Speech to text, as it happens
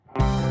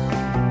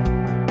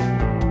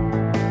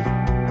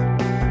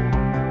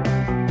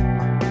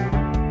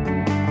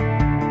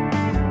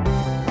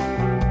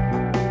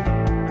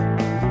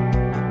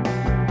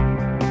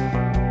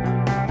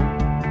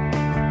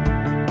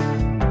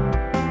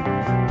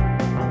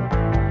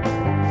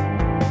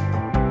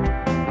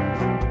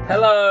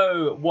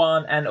Hello,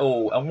 one and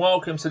all, and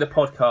welcome to the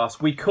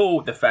podcast we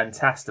call the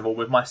Fantastival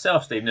with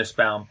myself, Steve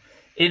Nussbaum.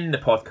 In the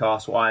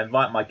podcast, where I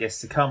invite my guests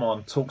to come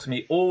on, talk to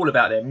me all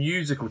about their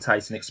musical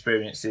tastes and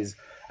experiences,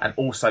 and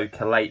also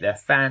collate their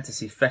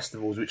fantasy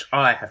festivals, which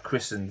I have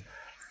christened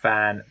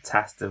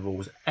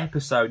Fantastivals.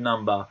 Episode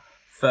number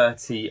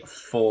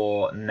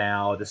 34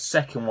 now, the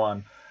second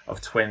one of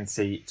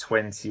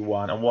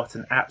 2021. And what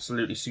an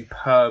absolutely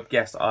superb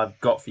guest I've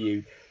got for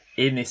you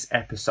in this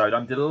episode.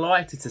 I'm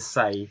delighted to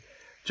say,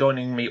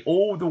 joining me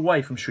all the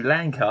way from Sri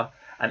Lanka,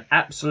 an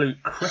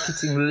absolute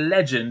cricketing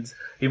legend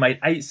who made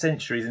 8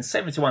 centuries and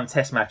 71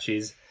 test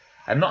matches.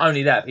 And not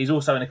only that, he's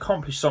also an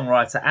accomplished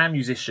songwriter and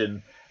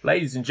musician.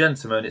 Ladies and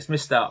gentlemen, it's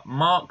Mr.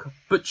 Mark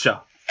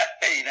Butcher.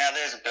 Hey, now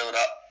there's a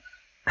build-up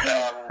that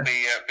I will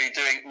be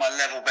doing my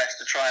level best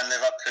to try and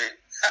live up to.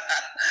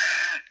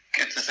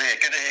 Good to see it.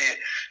 Good to hear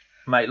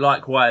you. Mate,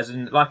 likewise.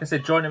 And like I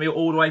said, joining me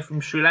all the way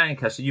from Sri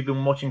Lanka, so you've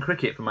been watching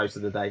cricket for most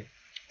of the day.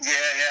 Yeah.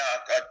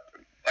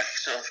 I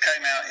sort of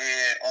came out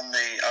here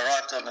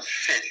arrived on the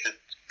 5th,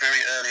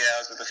 very early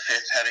hours of the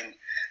 5th, having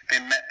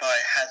been met by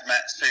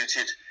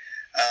hazmat-suited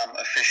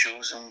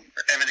officials and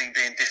everything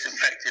being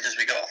disinfected as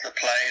we got off the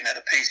plane, had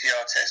a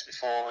PCR test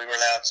before we were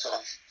allowed sort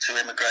of to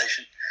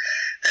immigration.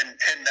 Then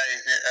 10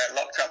 days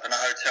locked up in a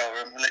hotel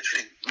room,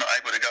 literally not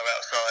able to go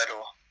outside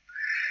or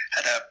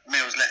had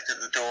meals left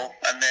at the door.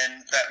 And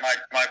then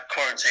my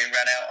quarantine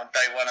ran out on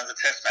day one of the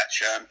test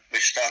match,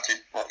 which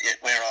started,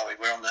 where are we?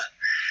 We're on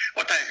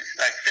what day is it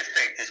today?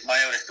 15th. It's my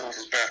eldest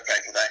daughter's birthday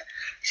today.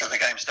 So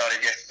the game started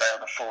yesterday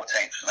on the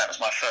 14th, and that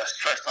was my first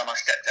time I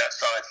stepped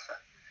outside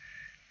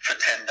for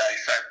 10 days.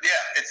 So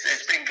yeah,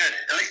 it's been good.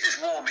 At least it's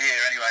warm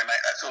here anyway, mate.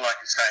 That's all I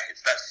can say.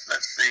 That's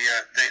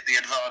the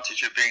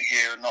advantage of being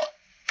here and not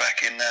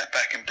back in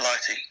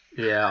Blighty.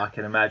 Yeah, I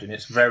can imagine.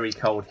 It's very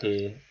cold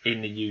here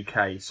in the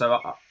UK.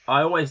 So I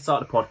always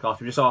start the podcast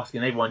with just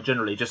asking everyone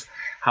generally just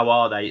how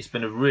are they. It's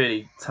been a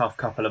really tough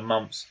couple of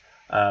months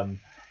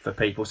for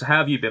people. So how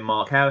have you been,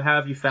 Mark? How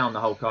have you found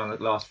the whole kind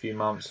of last few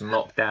months and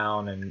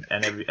lockdown and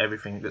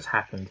everything that's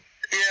happened?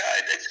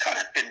 Yeah, it's kind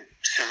of been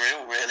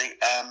surreal, really.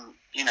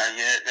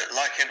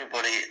 Like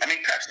everybody, I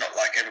mean, perhaps not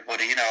like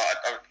everybody,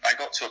 I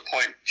got to a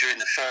point during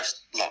the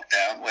first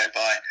lockdown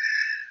whereby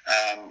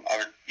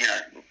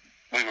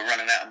we were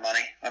running out of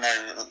money. I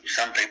know that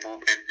some people,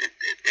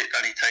 it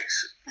only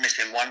takes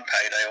missing one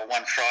payday or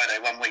one Friday,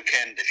 one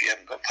weekend if you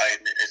haven't got paid,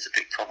 and it's a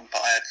big problem.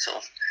 But I had sort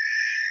of,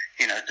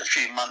 a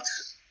few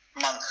months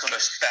sort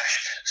of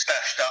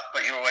stashed up,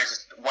 but you're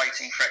always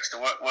waiting for extra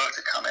work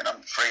to come in.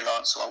 I'm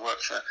freelance, so I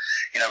work for,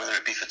 whether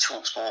it be for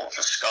TalkSport or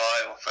for Sky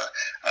or for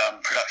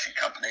production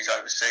companies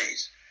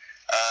overseas.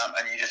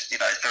 And you just,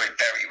 it's very,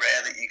 very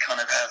rare that you kind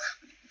of have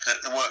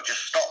the work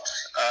just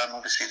stops.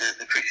 Obviously,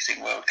 the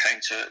cricketing world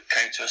came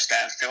to a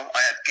standstill.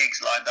 I had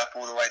gigs lined up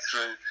all the way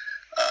through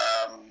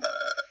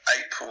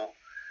April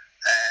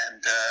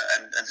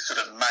and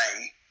sort of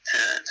May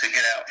to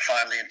get out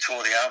finally and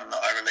tour the album that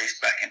I released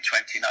back in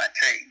 2019.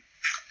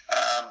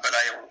 But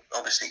they all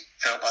obviously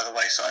fell by the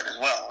wayside as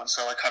well, and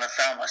so I kind of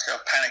found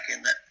myself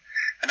panicking that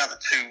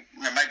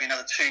maybe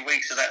another 2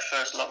 weeks of that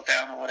first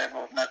lockdown or whatever,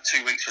 or another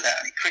 2 weeks without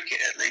any cricket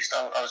at least,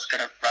 I was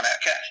going to run out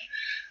of cash.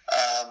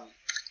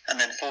 And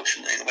then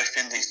fortunately the West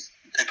Indies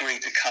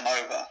agreed to come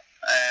over,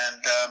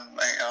 and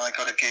I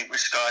got a gig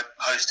with Sky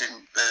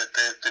hosting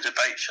the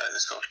debate show, the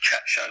sort of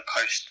chat show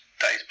post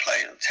days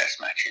play of the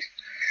test matches,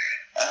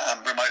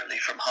 remotely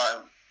from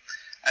home.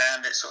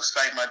 And it sort of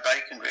saved my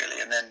bacon, really.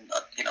 And then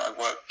I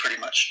worked pretty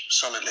much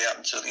solidly up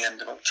until the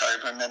end of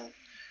October, and then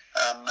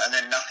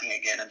nothing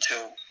again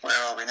until, where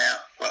are we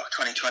now? Well,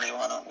 2021,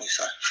 aren't we?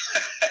 So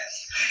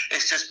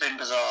it's just been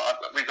bizarre.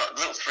 We've got a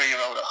little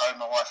 3-year-old at home,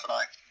 my wife and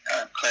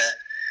I, Claire,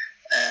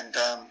 and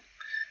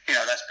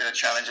that's been a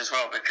challenge as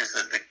well, because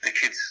the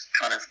kids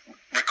kind of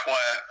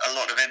require a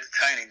lot of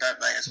entertaining, don't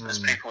they? As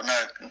people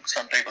know,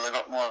 some people have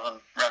got more of them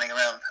running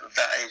around at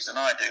that age than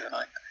I do,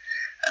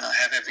 and I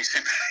have every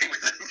sympathy with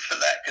them for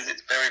that, because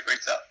it's very, very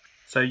tough.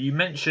 So you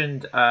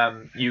mentioned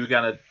you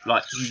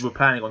were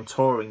planning on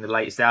touring the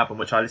latest album,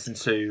 which I listened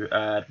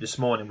to this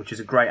morning, which is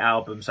a great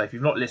album. So if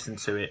you've not listened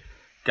to it,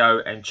 go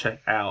and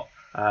check out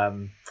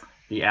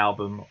the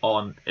album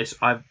on.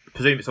 I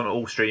presume it's on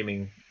all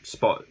streaming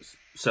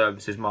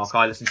services. Mark,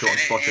 I listened to it on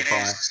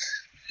Spotify.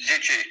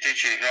 Did you?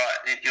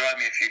 Right, you owe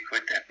me a few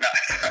quid then. No,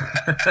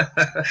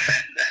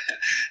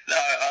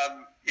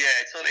 no.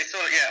 It's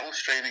all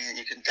streaming, and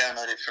you can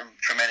download it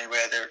from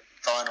anywhere. They're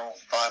vinyl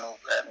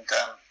and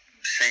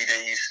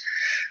CDs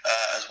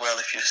as well,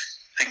 if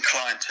you're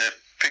inclined to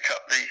pick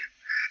up the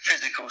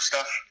physical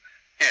stuff.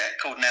 Yeah,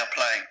 called Now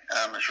Playing.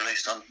 It was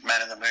released on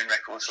Man in the Moon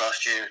Records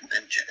last year in I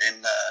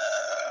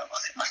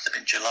think it must have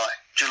been July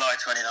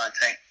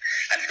 2019.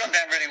 And it's gone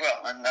down really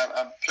well, and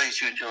I'm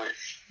pleased you enjoyed it.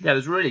 Yeah, it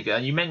was really good.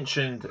 And you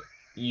mentioned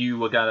you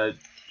were going to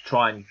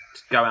try and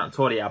go out and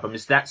tour the album.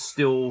 Is that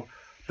still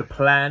the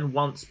plan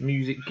once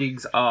music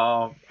gigs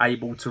are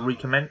able to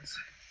recommence?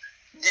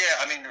 Yeah,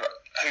 I mean,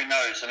 who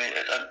knows? I mean,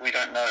 we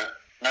don't know.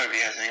 Nobody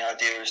has any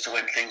idea as to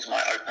when things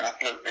might open up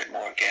a little bit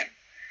more again.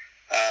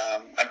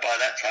 And by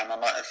that time, I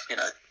might have,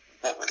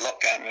 what with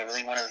lockdown and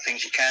everything, one of the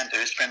things you can do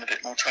is spend a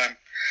bit more time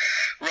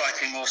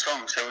writing more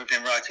songs. So we've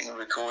been writing and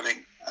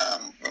recording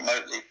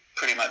remotely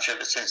pretty much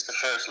ever since the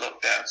first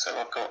lockdown. So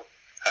I've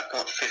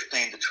got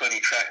 15 to 20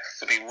 tracks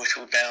to be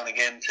whittled down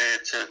again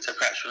to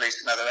perhaps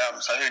release another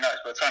album. So who knows?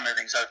 By the time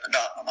everything's opened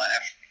up, I might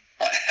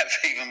have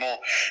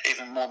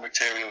even more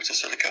material to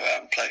sort of go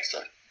out and play.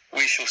 So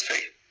we shall see.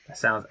 That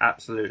sounds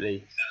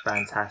absolutely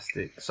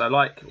fantastic. So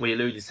like we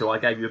alluded to, I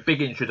gave you a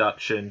big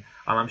introduction,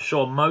 and I'm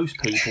sure most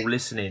people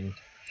listening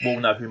will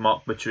know who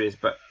Mark Butcher is,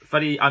 but for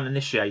the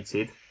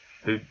uninitiated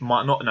who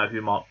might not know who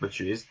Mark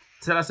Butcher is,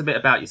 tell us a bit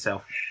about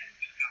yourself.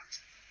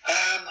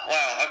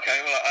 Wow,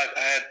 okay. Well, I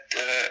had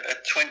a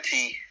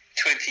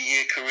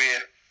 20-year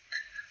career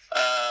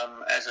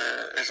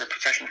as a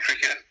professional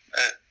cricketer.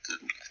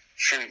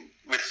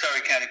 With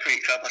Surrey County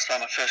Cricket Club, I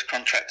signed my first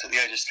contract at the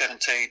age of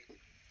 17.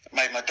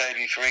 Made my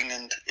debut for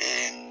England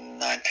in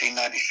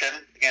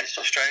 1997 against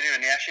Australia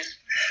in the Ashes.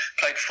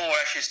 Played 4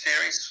 Ashes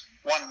series,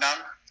 won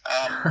none.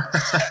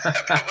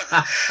 but was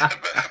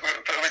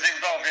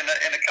involved in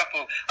a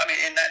couple. I mean,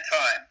 in that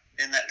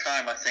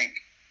time, I think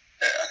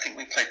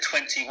we played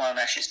 21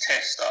 Ashes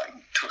tests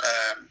starting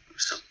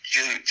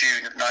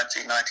June of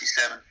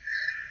 1997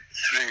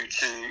 through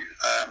to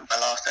my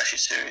last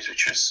Ashes series,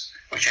 which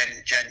ended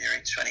in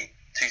January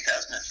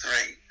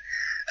 2003.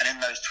 And in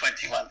those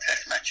 21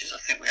 test matches, I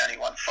think we only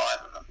won 5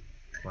 of them.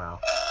 Wow.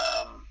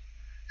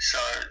 So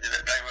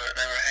they were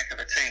a heck of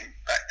a team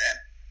back then.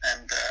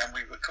 And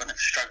we were kind of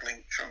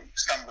stumbling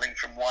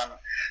from one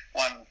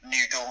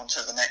new dawn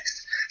to the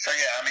next. So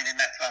yeah, I mean, in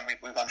that time we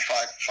won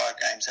five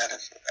games out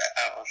of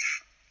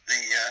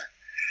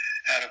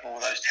all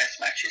those test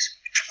matches.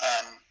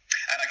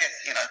 And I guess,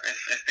 you know,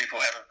 if people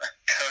have a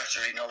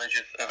cursory knowledge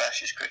of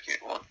Ashes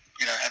cricket, or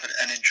you know, have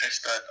an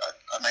interest,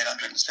 I made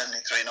 173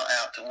 not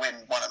out to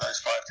win one of those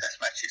 5 test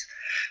matches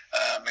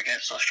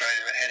against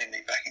Australia at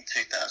Headingley back in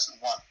 2001.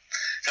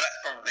 So that's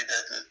probably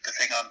the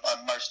thing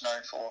I'm most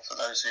known for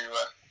those who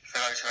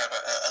have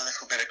a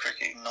little bit of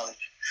cricketing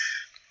knowledge.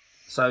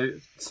 So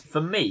for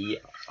me,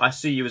 I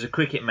see you as a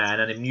cricket man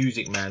and a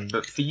music man,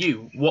 but for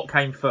you, what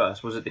came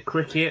first? Was it the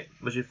cricket,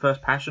 was your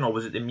first passion, or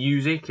was it the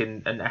music?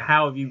 And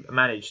how have you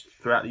managed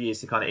throughout the years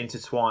to kind of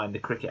intertwine the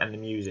cricket and the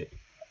music?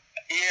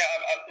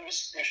 Yeah, it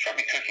was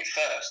probably cricket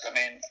first. I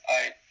mean,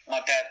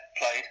 my dad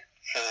played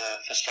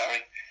for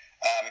Surrey.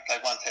 He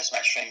played 1 test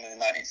match for England in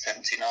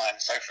 1979.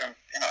 So from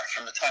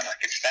the time I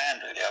could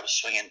stand, really, I was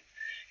swinging,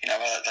 you know,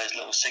 those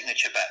little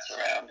signature bats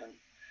around. And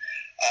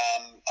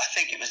I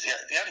think it was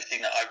the only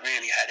thing that I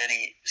really had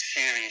any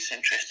serious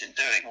interest in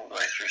doing all the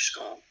way through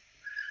school.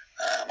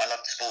 I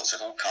loved sports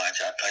of all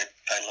kinds. I played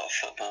a lot of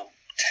football,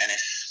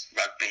 tennis,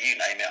 rugby, you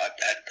name it. I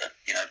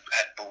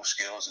had ball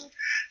skills and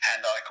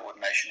hand-eye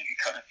coordination. You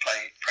could kind of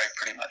play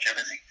pretty much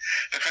everything.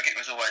 But cricket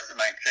was always the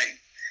main thing.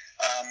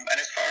 And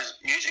as far as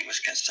music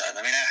was concerned,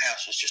 I mean, our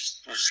house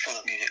was full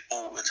of music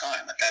all the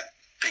time. My dad,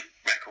 big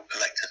record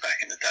collector back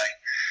in the day.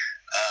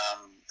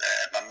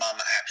 My mum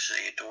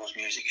absolutely adores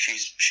music.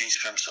 She's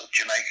from sort of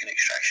Jamaican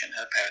extraction.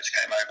 Her parents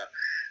came over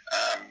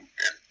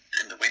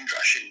in the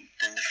Windrush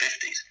in the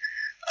 50s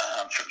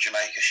from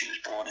Jamaica. She was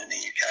born in the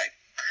UK.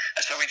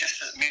 And so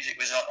music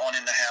was on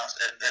in the house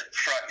at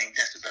frightening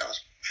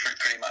decibels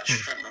pretty much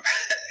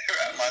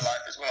throughout my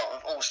life as well,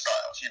 of all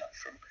styles, you know,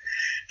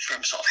 from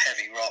sort of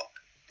heavy rock,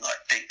 like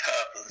Deep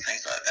Purple and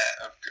things like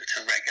that, to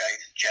reggae,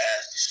 to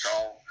jazz, to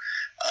soul.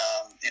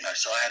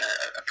 So I had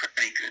a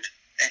pretty good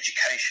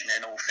education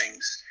in all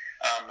things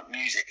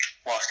music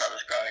whilst I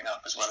was growing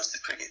up, as well as the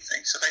cricket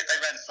thing. So they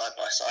ran side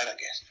by side, I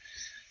guess.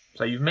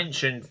 So you've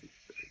mentioned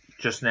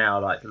just now,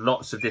 like,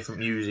 lots of different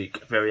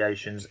music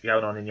variations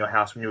going on in your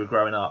house when you were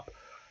growing up.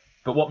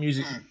 But what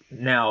music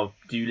now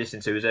do you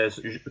listen to? Is there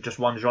just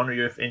one genre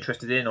you're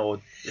interested in,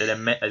 or are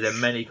there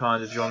many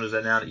kinds of genres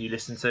there now that you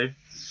listen to?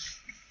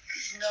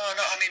 No.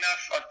 I mean,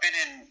 I've been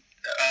in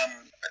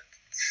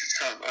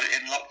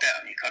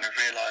lockdown. You kind of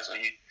realise,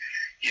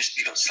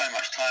 you got so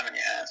much time in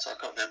your hands. So I've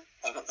got the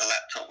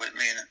laptop with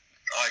me and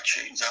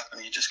iTunes up,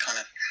 and you're just kind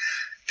of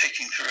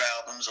picking through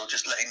albums, or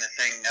just letting the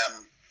thing,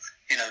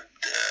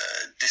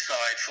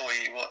 decide for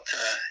you what,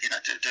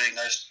 doing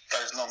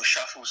those long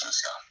shuffles and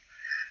stuff.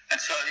 And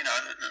so, you know,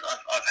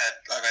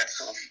 I've had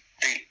sort of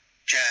deep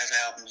jazz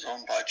albums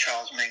on by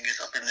Charles Mingus.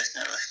 I've been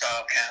listening to the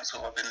Style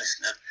Council. I've been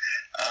listening to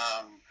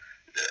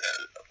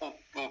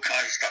all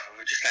kinds of stuff.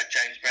 We just had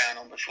James Brown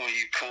on before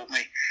you called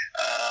me.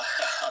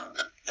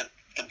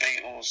 The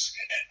Beatles,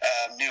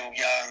 Neil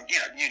Young,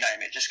 you know, you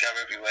name it, just go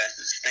everywhere.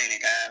 So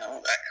Steely Dan,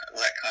 all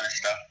that kind of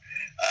stuff.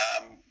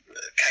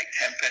 Kate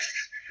Tempest,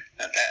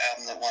 that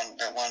album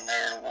that won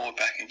an award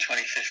back in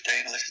 2015.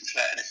 I listened to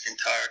that in its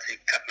entirety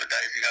a couple of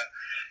days ago.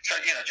 So,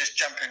 you know, just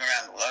jumping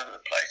around all over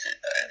the place.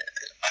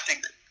 I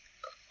think that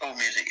all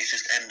music is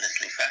just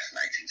endlessly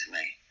fascinating to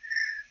me,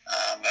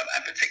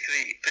 and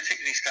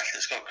particularly stuff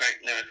that's got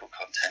great lyrical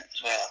content as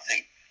well. I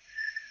think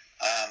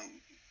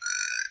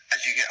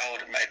as you get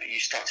older, maybe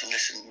you start to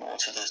listen more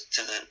to the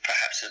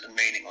perhaps the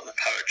meaning or the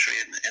poetry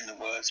in the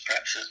words,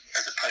 perhaps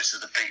as opposed to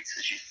the beats,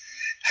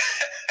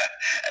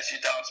 as as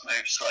your dance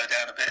moves slow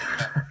down a bit, you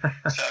know.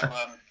 So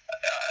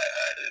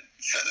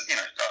you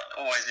know,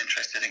 always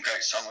interested in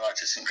great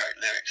songwriters and great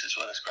lyrics as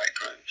well as great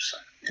grooves. So,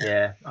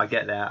 yeah, I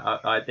get that.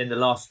 I in the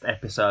last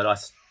episode,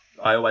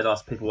 I always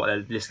ask people what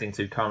they're listening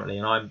to currently,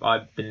 and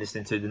I've been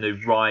listening to the new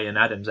Ryan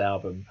Adams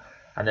album,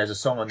 and there's a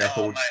song on there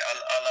called. Mate, I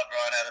love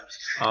Ryan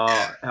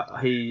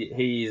Adams.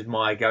 He is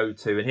my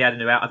go-to, and he had a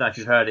new. I don't know if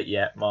you've heard it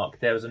yet, Mark.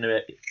 There was a new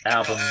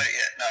album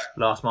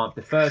last month.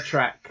 The third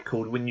track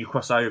called "When You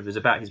Cross Over" is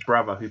about his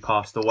brother who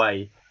passed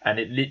away, and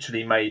it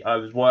literally made. I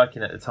was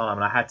working at the time,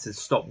 and I had to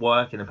stop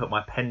working and put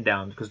my pen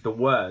down because the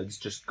words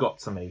just got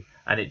to me,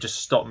 and it just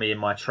stopped me in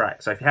my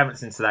track. So if you haven't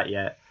listened to that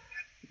yet,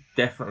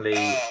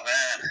 definitely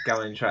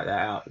go and check that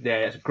out. Yeah,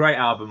 it's a great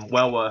album,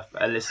 well worth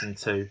a listen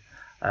to.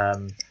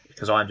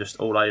 Because I'm just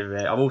all over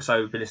it. I've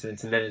also been listening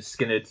to Leonard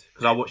Skinner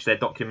because I watched their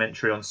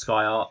documentary on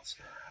Sky Arts.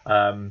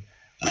 I've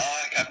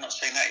not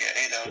seen that yet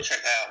either. I'll check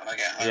that out when I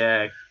get home.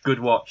 Yeah, good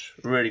watch.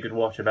 Really good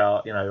watch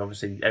about, you know,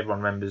 obviously everyone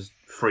remembers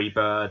Free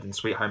Bird and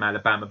Sweet Home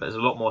Alabama, but there's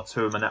a lot more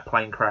to them, and that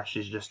plane crash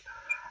is just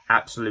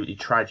absolutely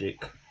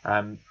tragic.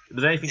 Was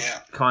there anything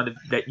kind of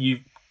that you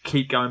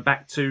keep going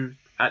back to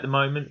at the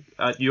moment?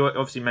 You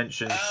obviously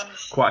mentioned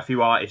quite a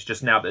few artists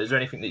just now, but is there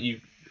anything that you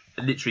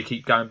literally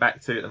keep going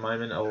back to at the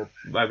moment, or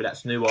whether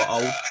that's new or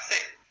old? I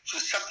think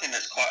it's something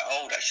that's quite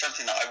old, actually,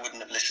 something that I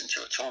wouldn't have listened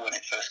to at all when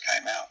it first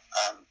came out.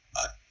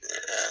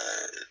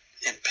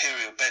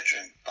 Imperial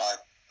Bedroom by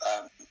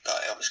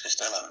Elvis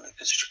Costello and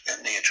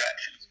the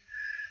Attractions.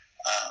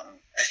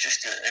 It's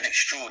just an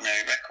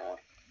extraordinary record,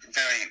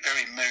 very,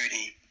 very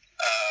moody,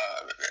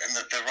 and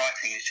the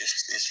writing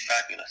is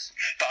fabulous.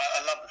 But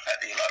I love the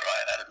fact that you like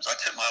Ryan Adams. I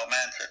took my old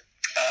man to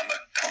a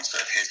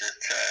concert of his at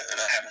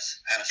the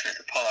Hammersmith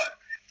Apollo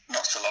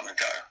not so long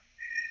ago,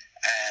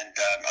 and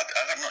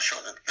I'm not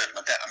sure that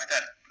my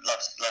dad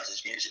loves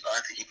his music, but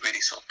I don't think he really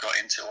sort of got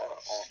into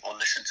or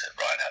listened to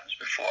Ryan Adams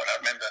before. And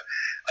I don't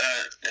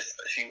know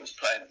if he was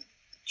playing a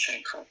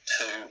tune called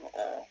Two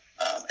or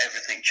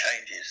Everything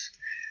Changes,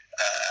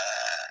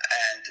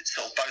 and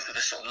sort of both of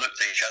us sort of looked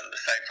at each other at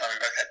the same time.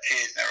 We both had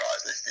tears in our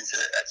eyes listening to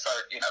it. And so,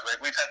 you know,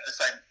 we've had a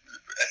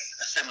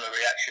similar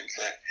reaction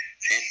to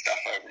his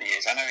stuff over the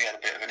years. I know he had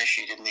a bit of an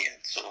issue, didn't he? And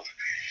sort of,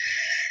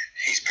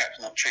 he's perhaps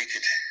not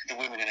treated the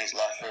women in his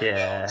life very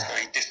well, so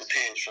he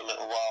disappeared for a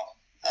little while.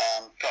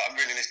 But I'm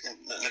really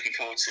looking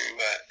forward to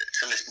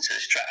listening to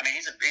this track. I mean,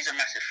 he's a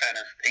massive fan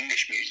of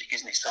English music,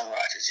 isn't he?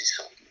 Songwriters, he's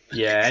sort of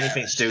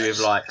anything to do with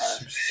like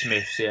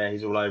Smiths. Yeah,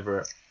 he's all over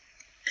it.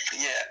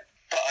 Yeah,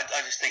 but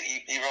I just think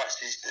he writes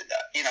these.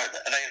 You know,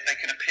 they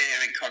can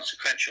appear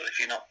inconsequential if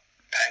you're not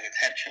paying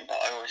attention, but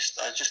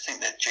I just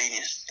think they're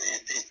genius.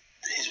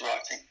 His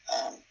writing.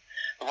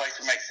 The way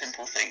to make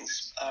simple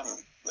things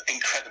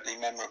incredibly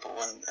memorable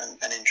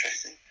and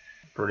interesting.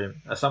 Brilliant.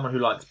 As someone who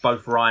likes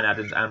both Ryan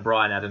Adams and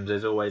Bryan Adams,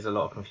 there's always a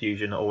lot of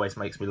confusion that always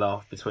makes me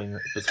laugh between the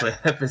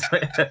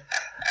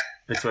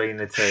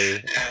two.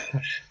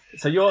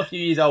 So you're a few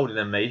years older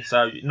than me,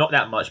 so not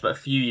that much, but a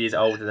few years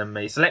older than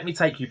me. So let me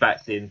take you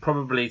back then,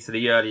 probably to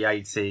the early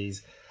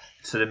 80s,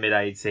 to the mid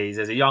 80s.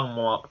 There's a young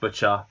Mark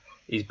Butcher.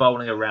 He's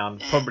probably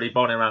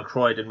bowling around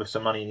Croydon with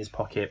some money in his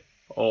pocket,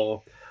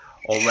 or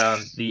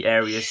around the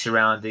areas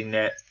surrounding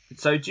it.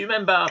 So do you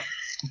remember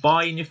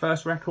buying your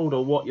first record,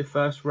 or what your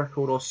first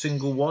record or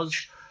single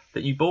was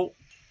that you bought?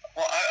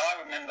 Well, I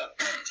remember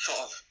sort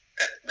of,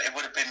 it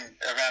would have been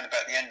around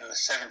about the end of the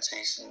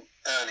 70s and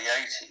early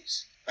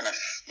 80s, when I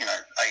was,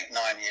 8,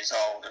 9 years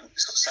old, and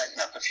sort of saving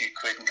up a few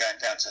quid and going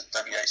down to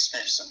W.H.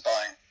 Smith's and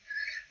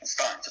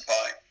starting to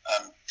buy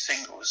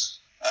singles.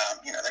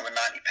 They were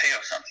 90p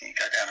or something. You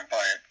go down and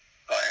buy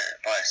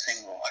a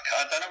single.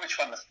 I don't know which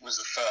one was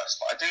the first,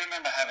 but I do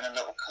remember having a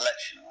little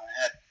collection.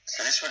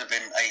 So this would have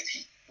been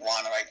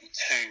 81 or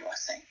 82, I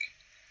think.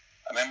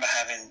 I remember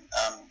having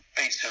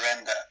Beat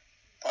Surrender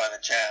by The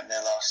Jam,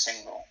 their last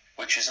single,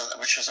 which was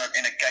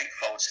in a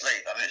gatefold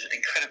sleeve. I mean, it was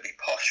incredibly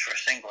posh for a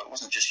single. It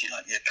wasn't just your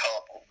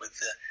cardboard with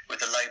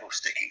the label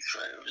sticking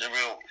through. It was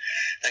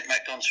they'd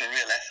gone to a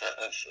real effort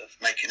of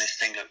making this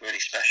thing look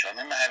really special. I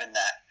remember having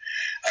that.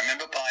 I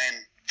remember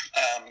buying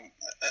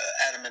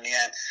Adam and the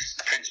Ants,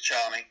 Prince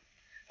Charming,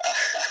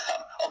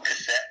 on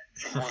cassette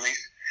from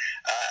Woolies,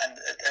 and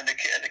the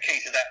key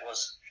to that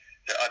was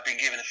that I'd been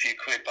given a few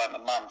quid by my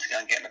mum to go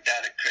and get my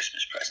dad a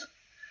Christmas present.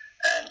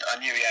 And I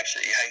knew he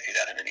absolutely hated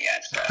Adam and the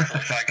Ants, but I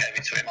thought if I gave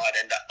it to him, I'd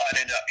end up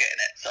getting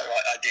it. So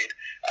I did.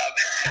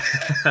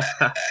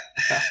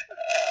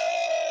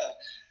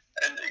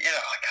 And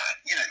I can't.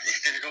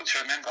 It's difficult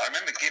to remember. I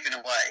remember giving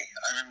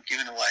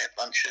away a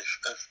bunch of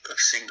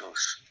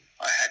singles.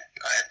 I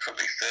had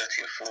probably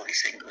 30 or 40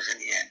 singles in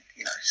the end.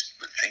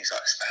 With things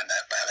like Spandau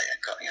Ballet and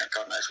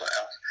God knows what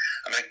else.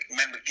 I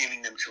remember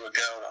giving them to a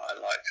girl that I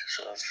liked,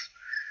 sort of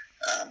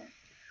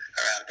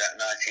around about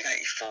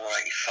 1984,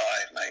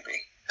 85 maybe.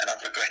 And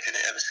I've regretted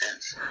it ever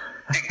since.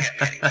 Didn't get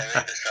me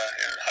anywhere either.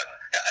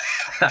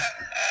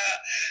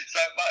 So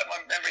my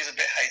memory's a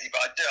bit hazy,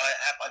 but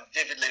I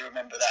vividly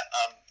remember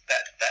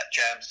that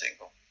Jam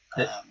single.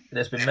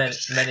 There's been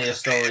many a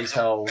story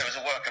told. It was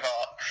a work of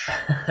art.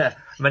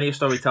 Many a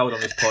story told on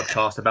this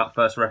podcast about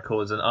first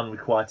records and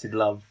unrequited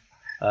love,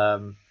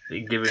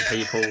 giving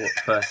people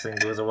first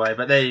singles away.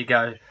 But there you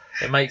go.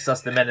 It makes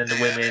us the men and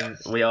the women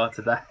we are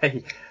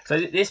today. So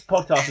this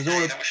podcast is all.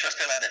 I wish I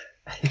still had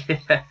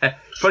it.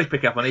 Probably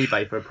pick up on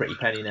eBay for a pretty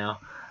penny now.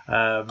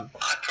 Probably,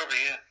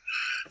 yeah.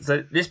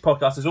 So this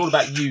podcast is all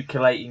about you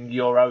collating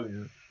your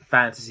own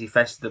fantasy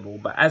festival.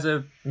 But as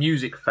a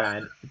music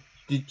fan,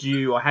 did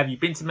you or have you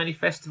been to many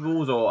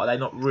festivals, or are they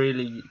not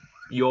really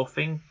your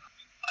thing?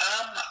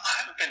 I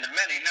haven't been to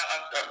many. No,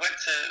 I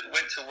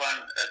went to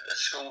one at a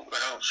school,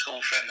 an old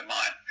school friend of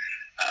mine.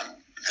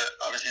 That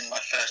I was in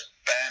my first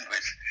band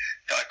with,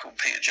 a guy called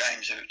Peter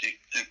James who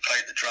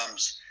played the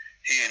drums.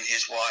 He and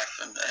his wife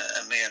and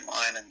me and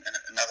mine and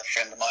another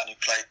friend of mine who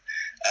played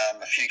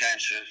a few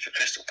games for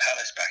Crystal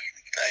Palace back in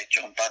the day,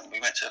 John Budden.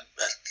 We went to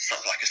sort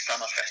of like a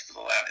summer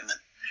festival out in the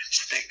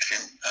sticks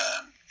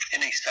in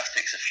East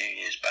Sussex a few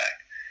years back,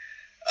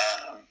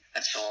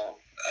 and saw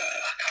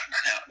I can't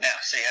remember now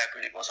see how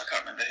good it was. I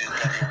can't remember who the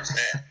bloody was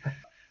there,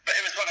 but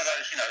it was one of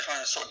those, it was one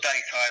of those sort of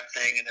daytime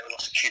thing, and there were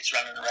lots of kids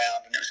running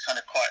around, and it was kind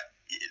of quite.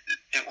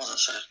 It wasn't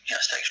sort of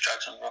sex,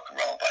 drugs, and rock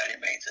and roll by any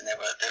means, and there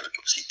were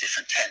obviously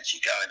different tents. You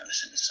go in and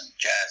listen to some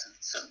jazz and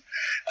some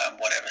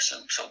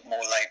some sort of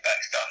more laid back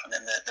stuff, and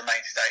then the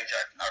main stage.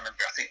 I remember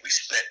I think we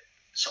split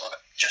sort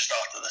of just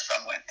after the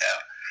sun went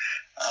down,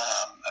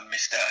 and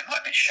missed out. It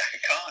might have been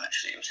Shaka Khan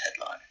actually who was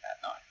headlining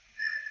that night.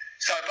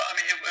 So, but I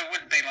mean, it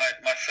wouldn't be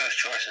my first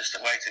choice as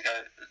the way to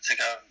go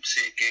and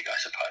see a gig, I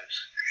suppose.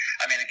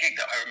 I mean, a gig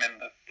that I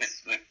remember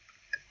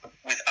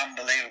with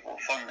unbelievable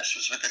fondness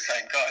was with the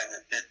same guy,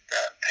 that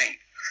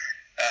Pete.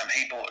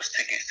 He bought us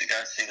tickets to go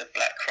and see the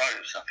Black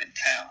Crows up in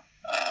town.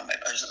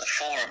 It was at the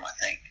Forum, I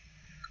think,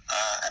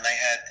 and they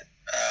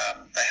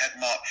had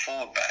Mark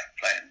Ford back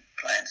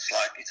playing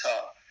slide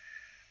guitar,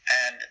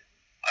 and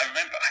I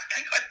remember I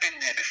think I'd been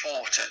there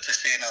before to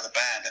see another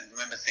band, and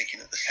remember thinking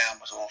that the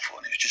sound was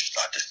awful, and it was just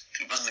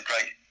it wasn't a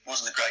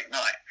great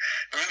night.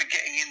 I remember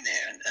getting in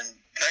there, and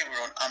they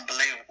were on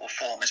unbelievable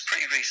form. It's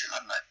pretty recent,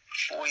 I don't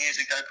know, 4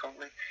 years ago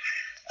probably,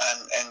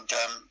 and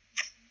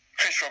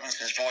Chris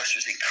Robinson's voice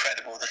was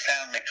incredible. The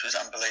sound mix was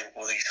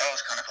unbelievable. The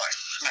guitars kind of like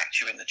smacked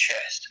you in the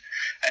chest,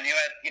 and you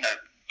had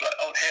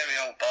hairy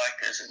old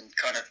bikers and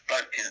kind of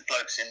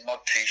blokes in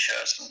mod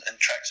t-shirts and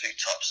tracksuit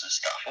tops and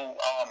stuff, all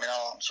arm in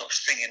arm, sort of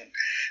singing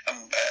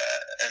and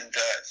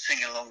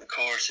singing along the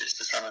choruses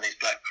to some of these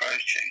Black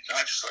Crows tunes. And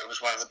I just thought it was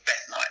one of the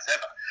best nights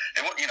ever.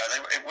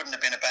 It wouldn't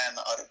have been a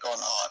band that I'd have gone,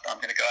 I'm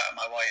going to go out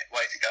of my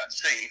way to go and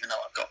see, even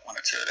though I've got one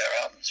or two of their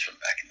albums from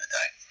back in the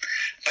day.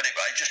 But it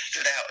just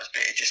stood out as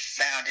bit. It just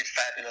sounded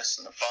fabulous,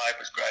 and the vibe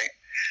was great.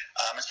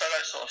 And so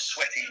those sort of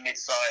sweaty,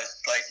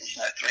 mid-sized places,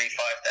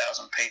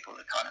 3,000-5,000 people,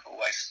 are kind of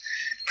always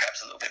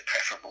perhaps a little bit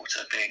preferable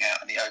to being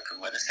out in the open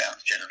where the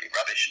sound's generally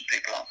rubbish and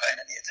people aren't paying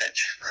any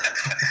attention.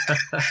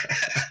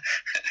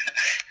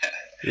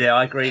 Yeah,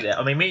 I agree there.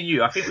 I mean, me and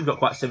you, I think we've got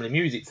quite similar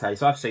music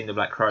tastes. I've seen the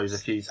Black Crows a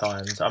few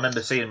times. I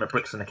remember seeing them at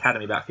Brixton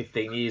Academy about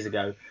 15 years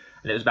ago,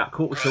 and it was about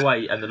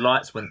 8:45 and the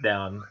lights went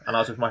down, and I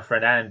was with my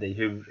friend Andy,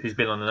 who's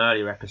been on an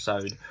earlier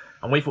episode,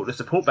 and we thought the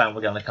support band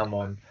were going to come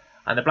on,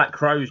 and the Black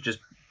Crows just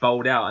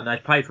bowled out, and they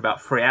played for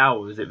about 3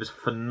 hours. It was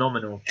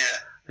phenomenal.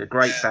 Yeah. A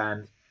great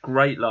band,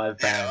 great live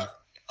band.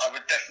 I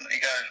would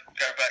definitely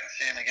go back and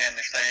see them again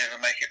if they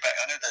ever make it back.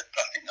 I know that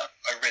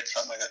I read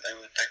somewhere that they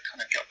kind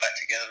of got back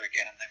together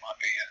again, and they might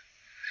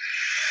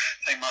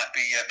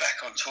be back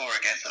on tour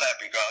again. So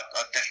that'd be great.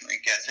 I'd definitely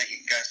get a ticket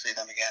and go and see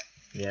them again.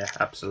 Yeah,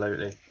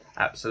 absolutely.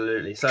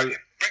 So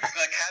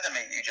Brixton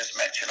Academy you just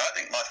mentioned. I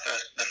think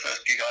the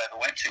first gig I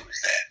ever went to was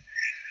there.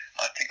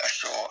 I think I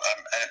saw,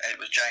 and it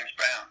was James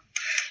Brown.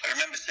 I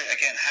remember seeing,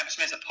 again,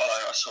 Hammersmith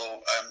Apollo, I saw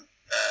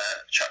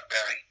Chuck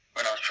Berry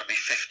when I was probably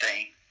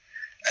 15.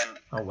 And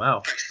oh,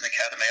 wow. Brixton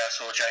Academy, I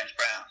saw James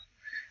Brown.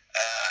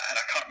 And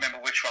I can't remember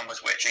which one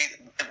was which.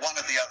 One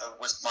or the other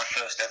was my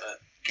first ever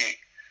gig.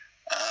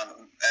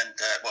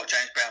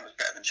 James Brown was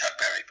better than Chuck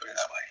Berry, put it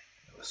that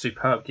way.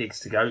 Superb gigs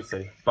to go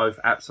to. Both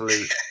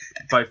absolute,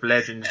 both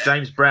legends.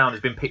 James Brown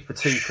has been picked for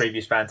 2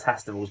 previous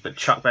Fantastivals, but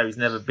Chuck Berry's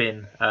never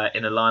been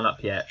in a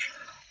lineup yet,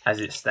 as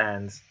it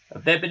stands.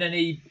 Have there been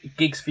any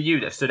gigs for you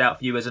that stood out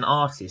for you as an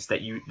artist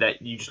that you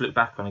just look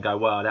back on and go,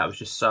 wow, that was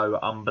just so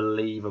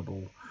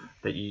unbelievable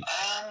that you...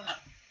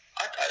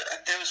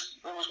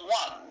 There was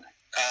one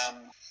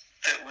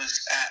that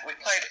was we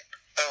played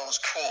Earl's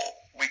Court.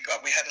 We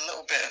had a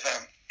little bit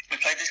of we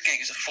played this gig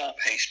as a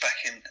 4-piece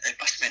back in, it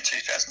must have been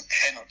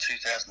 2010 or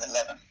 2011,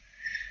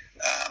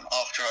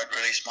 after I'd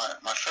released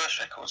my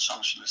first record,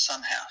 Songs from the Sun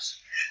House.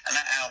 And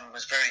that album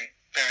was very,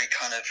 very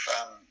kind of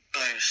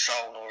blues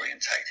soul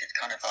orientated.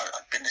 Kind of,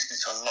 I'd been listening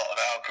to a lot of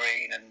Al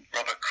Green and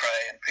Robert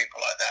Cray and people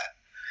like that.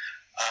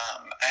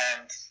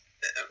 And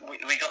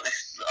we got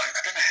this, I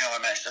don't know how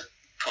I managed to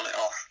pull it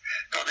off,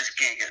 got this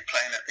gig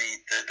playing at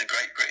the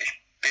Great British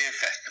Beer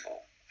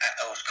Festival at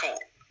Earl's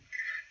Court.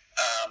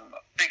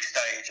 Big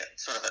stage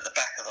sort of at the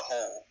back of the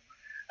hall,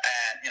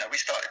 and we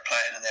started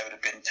playing, and there would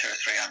have been 200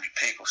 or 300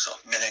 people sort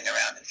of milling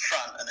around in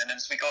front, and then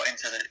as we got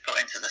into the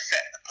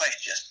set, the place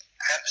just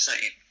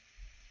absolutely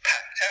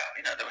out.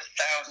 You know, there were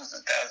thousands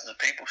and thousands of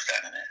people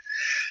standing there.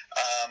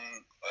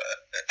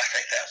 I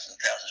say thousands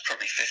and thousands,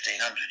 probably 1,500.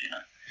 You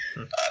know,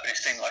 but it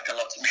seemed like a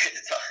lot to me at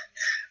the time.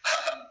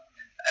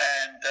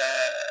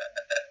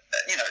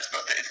 You know,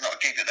 it's not a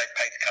gig that they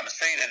paid to come and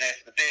see. They're there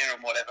for the beer and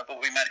whatever. But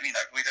we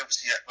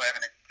obviously were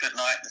having a good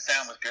night and the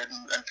sound was good,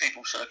 and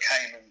people sort of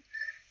came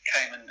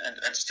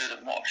and stood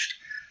and watched.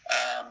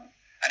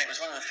 And it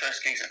was one of the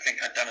first gigs I think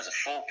I'd done as a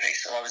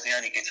 4-piece, so I was the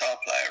only guitar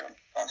player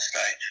on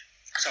stage.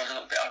 So I was a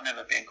little bit. I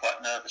remember being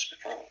quite nervous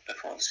before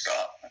the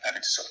start of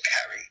having to sort of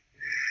carry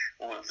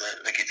all of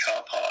the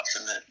guitar parts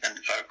and the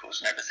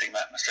vocals and everything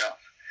like myself.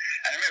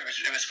 And I remember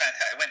it was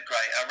fantastic. It went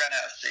great. I ran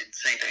out of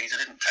CDs.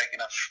 I didn't take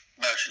enough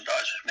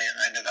merchandise with me, and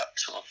I ended up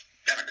sort of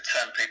having to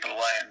turn people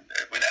away and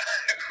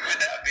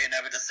without being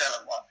able to sell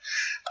them one.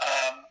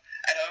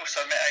 And I also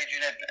met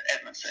Adrian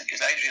Edmondson,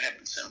 because Adrian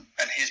Edmondson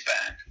and his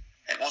band,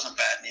 it wasn't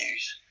bad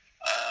news.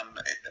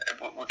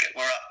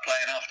 Were up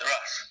playing after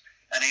us,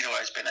 and he'd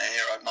always been a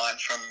hero of mine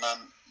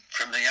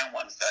from the Young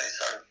Ones days.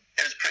 So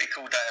it was a pretty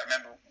cool day. I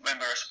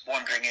remember us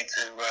wandering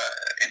into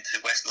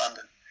West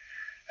London.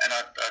 And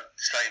I'd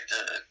saved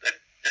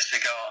a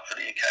cigar for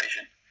the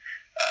occasion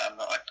that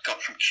I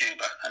got from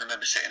Cuba. And I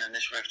remember sitting in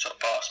this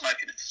rooftop bar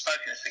smoking a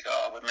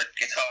cigar with my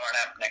guitar and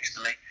amp next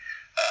to me,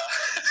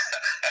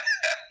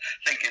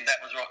 thinking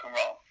that was rock and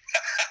roll.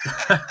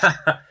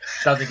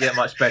 Doesn't get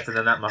much better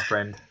than that, my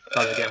friend.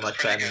 Doesn't get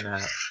much better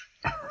than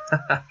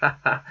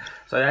that.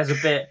 So there's a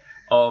bit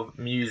of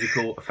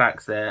musical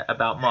facts there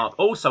about Mark.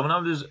 Also, when I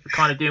was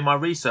kind of doing my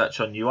research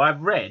on you, I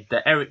read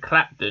that Eric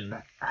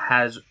Clapton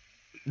has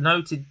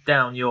noted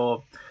down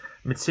your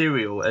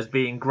material as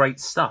being great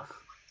stuff.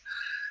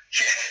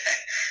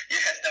 Yeah,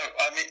 no,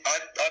 I mean,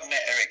 I've met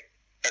Eric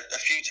a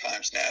few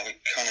times now. We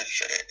kind of,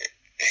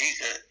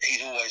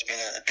 he's always been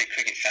a big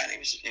cricket fan. He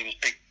was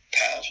big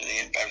pals with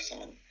Ian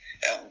Botham and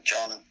Elton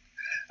John,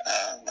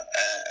 and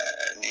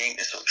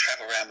the sort of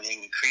travel around with the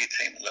England cricket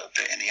team a little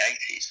bit in the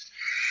 80s.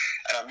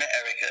 And I met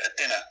Eric at a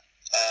dinner.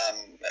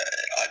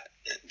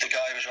 The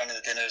guy who was running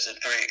the dinner was a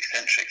very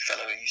eccentric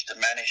fellow who used to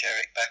manage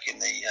Eric back in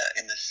the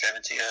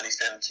early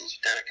 70s,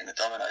 with Derek and the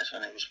Dominoes,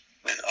 when he was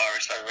with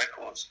RSO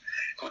Records,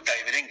 called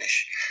David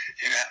English,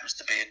 who happens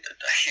to be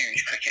a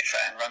huge cricket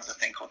fan, runs a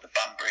thing called the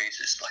Bunburys.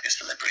 It's like a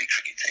celebrity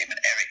cricket team, and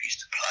Eric used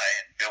to play,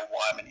 and Bill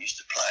Wyman used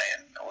to play,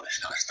 and all this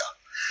kind of stuff.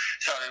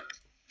 So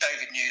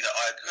David knew that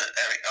I'd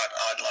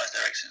idolised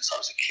Eric since I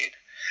was a kid,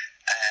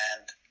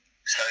 and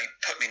so he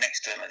put me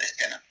next to him at this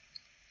dinner.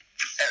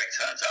 Eric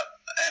turns up,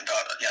 and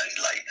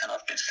he's late, and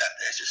I've been sat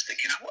there just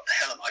thinking, what the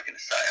hell am I going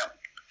to say? I'm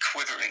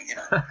quivering, you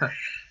know.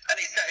 And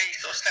he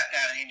sort of sat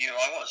down, and he knew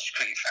I was a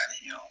cricket fan,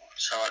 he knew I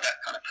was. So that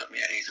kind of put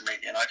me at ease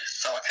immediately. And I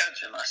turned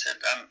to him, and I said,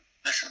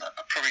 listen, I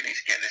probably need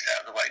to get this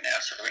out of the way now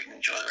so we can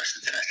enjoy the rest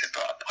of the dinner. I said,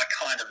 but I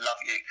kind of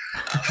love you.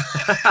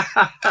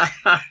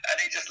 And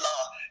he just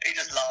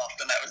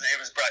laughed, and it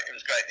was great. It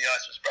was great. The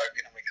ice was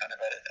broken, and we kind of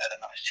had a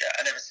nice chat.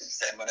 And ever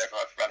since then, whenever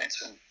I've run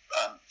into him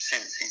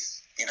since, he's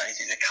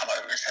either come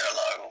over and said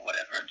hello or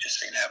whatever, and just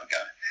seen how we're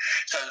going.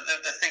 So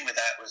the thing with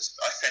that was,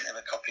 I sent him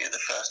a copy of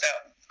the first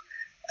album,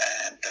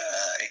 and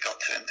it got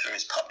to him through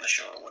his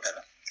publisher or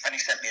whatever, and he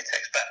sent me a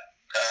text back.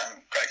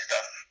 Great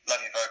stuff,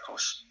 love your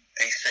vocals,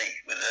 EC,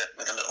 with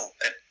a little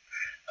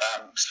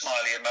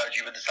smiley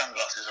emoji with the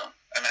sunglasses on,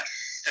 and that's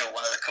still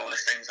one of the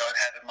coolest things I'd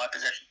have in my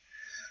possession.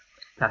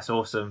 That's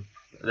awesome.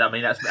 I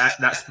mean,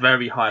 that's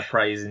very high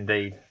praise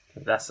indeed.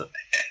 That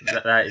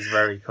is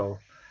very cool.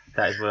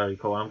 That is very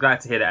cool. And I'm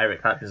glad to hear that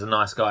Eric Clapton's a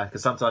nice guy,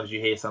 because sometimes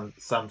you hear some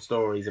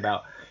stories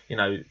about,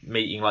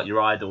 meeting like your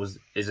idols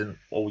isn't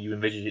all you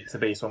envisage it to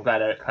be. So I'm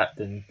glad Eric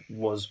Clapton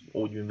was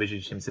all you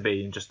envisaged him to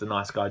be, and just a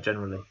nice guy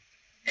generally.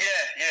 Yeah,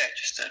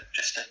 just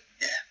a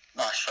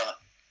nice fella.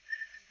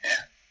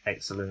 Yeah.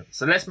 Excellent.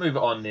 So let's move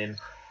on then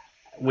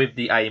with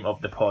the aim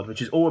of the pod,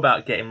 which is all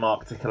about getting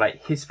Mark to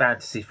collate his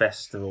fantasy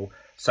festival.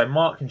 So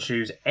Mark can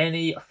choose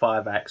any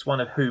 5 acts, one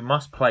of whom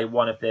must play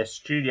one of their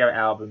studio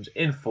albums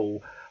in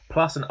full,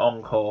 plus an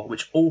encore,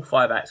 which all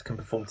 5 acts can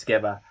perform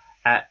together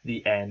at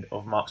the end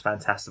of Mark's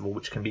Fantastival,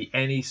 which can be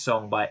any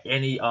song by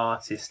any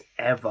artist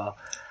ever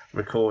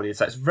recorded.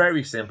 So it's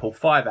very simple.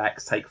 5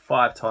 acts take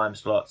 5 time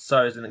slots.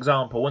 So as an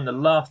example, in the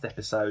last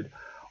episode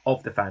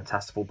of the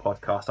Fantastival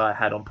podcast, I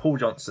had on Paul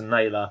Johnson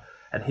Naylor,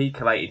 and he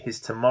collated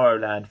his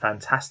Tomorrowland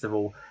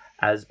Fantastival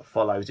as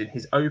follows. In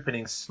his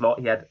opening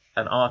slot, he had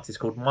an artist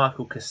called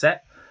Michael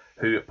Cassette,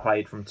 who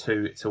played from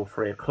 2 till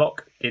 3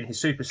 o'clock. In his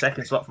super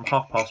second slot, from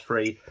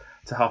 3:30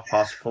 to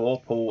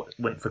 4:30, Paul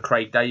went for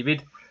Craig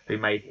David, who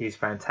made his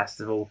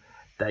Fantastival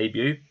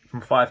debut.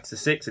 From 5 to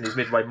 6, in his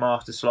midway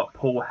master slot,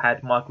 Paul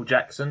had Michael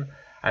Jackson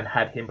and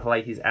had him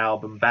play his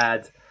album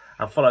Bad,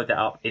 and followed that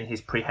up in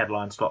his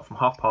pre-headline slot from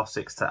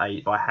 6:30 to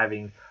 8 by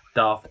having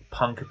Daft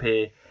Punk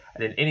appear.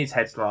 And then in his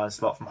headline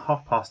slot from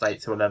 8:30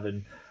 to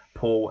 11,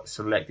 Paul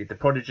selected The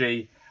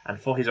Prodigy, and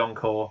for his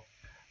encore,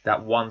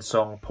 that one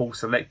song, Paul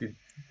selected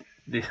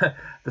the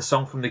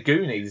song from The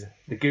Goonies.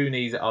 The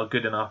Goonies Are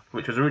Good Enough,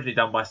 which was originally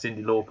done by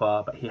Cyndi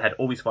Lauper, but he had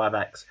all his 5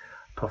 acts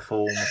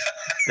perform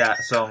that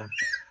song.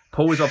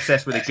 Paul was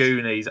obsessed with the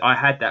Goonies. I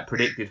had that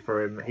predicted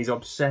for him. He's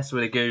obsessed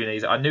with the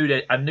Goonies. I knew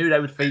they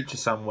would feature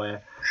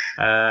somewhere,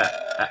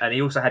 and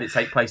he also had it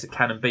take place at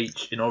Cannon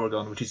Beach in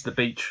Oregon, which is the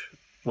beach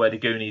where the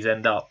Goonies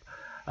end up.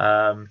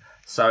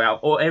 So out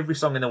of every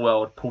song in the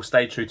world, Paul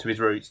stayed true to his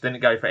roots. Didn't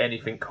go for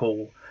anything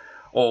cool,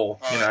 or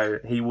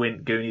he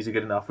went Goonies are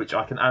good enough, which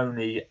I can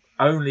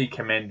only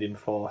commend him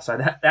for. So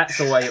that's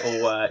the way it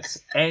all works.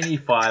 Any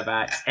 5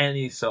 acts,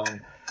 any song,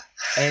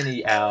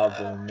 any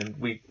album, and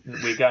we're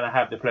going to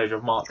have the pleasure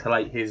of Mark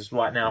collate his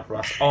right now for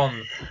us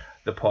on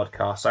the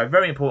podcast. So a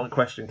very important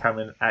question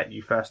coming at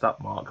you first up,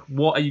 Mark.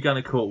 What are you going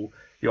to call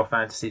your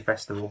fantasy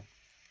festival?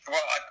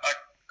 Well, I've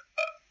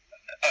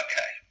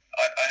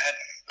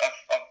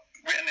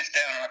written this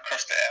down and I've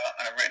crossed it out,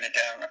 and I've written it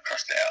down and I've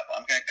crossed it out, but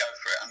I'm going to go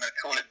for it. I'm going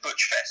to call it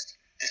Butch Fest,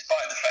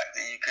 despite the fact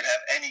that you could have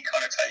any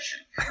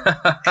connotation,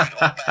 good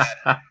or bad,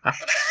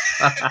 for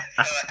that.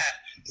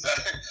 So,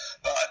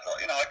 but I thought,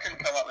 I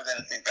couldn't come up with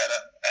anything better,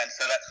 and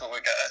so that's what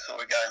we're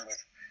going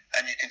with.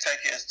 And you can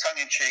take it as tongue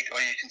in cheek, or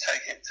you can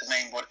take it to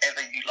mean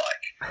whatever you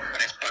like.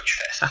 But it's Butch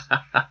Fest.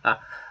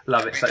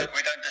 Love it. We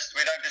don't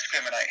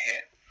discriminate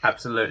here.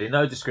 Absolutely,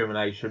 no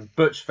discrimination.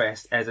 Butch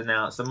Fest as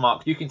announced. And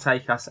Mark, you can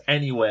take us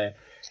anywhere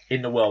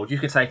in the world. You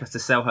can take us to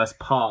Selhurst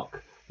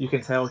Park. You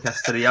can take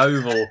us to the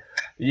Oval.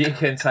 You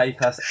can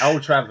take us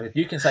Old Trafford.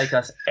 You can take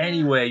us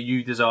anywhere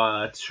you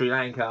desire. To Sri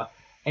Lanka,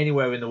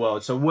 anywhere in the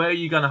world. So where are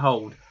you going to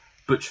hold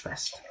Butch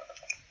Fest?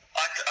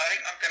 I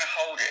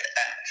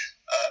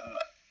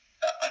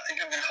think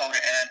I'm going to hold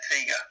it in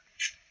Antigua.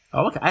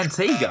 Oh, okay,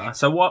 Antigua.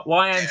 So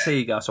why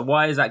Antigua? So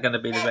why is that going to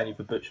be the venue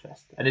for Butch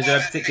Fest? And is there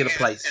a particular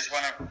place? It's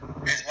one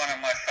of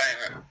my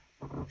favourite.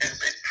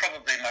 It's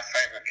probably my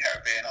favourite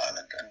Caribbean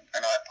island,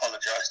 and I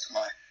apologise to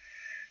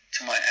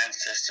my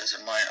ancestors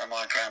and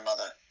my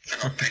grandmother for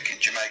not picking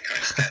Jamaica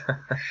instead.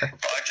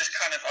 But I just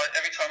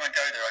every time I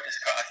go there, I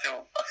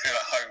feel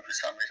at home for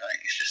some reason. I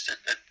think it's just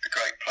a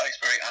great place,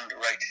 very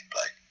underrated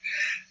place.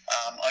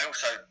 I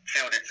also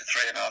fielded for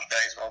 3.5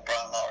 days while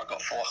Brian Lara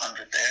got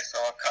 400 there, so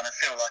I kind of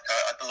feel like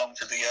I belong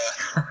to the earth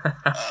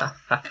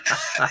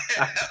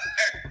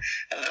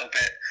a little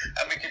bit.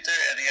 And we could do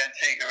it at the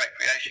Antigua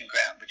Recreation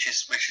Ground, which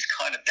is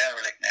kind of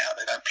derelict now.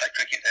 They don't play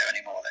cricket there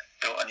anymore.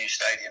 They've built a new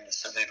stadium, the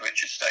Sir Viv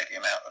Richards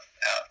Stadium, out of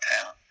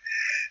town.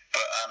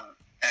 But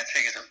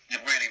Antigua's a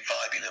really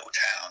vibey little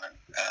town, and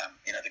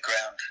the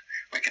ground,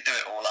 we could do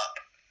it all up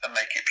and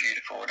make it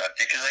beautiful.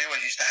 Because they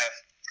always used to have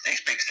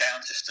these big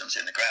sound systems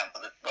in the ground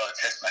while the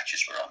test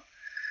matches were on.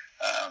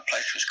 The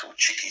place was called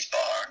Chicky's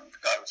Bar, and the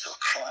guy would sort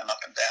of climb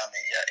up and down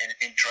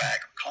in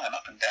drag, climb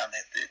up and down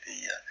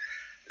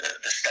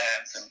the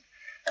stands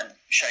and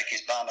shake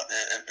his bum at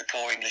the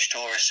poor English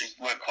tourists who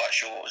weren't quite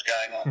sure what was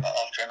going on. But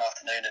after an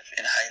afternoon of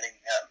inhaling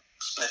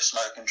spliff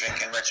smoke and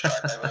drinking Red Stripe,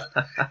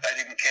 they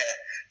didn't care.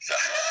 So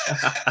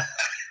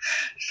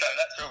so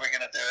that's where we're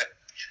going to do it.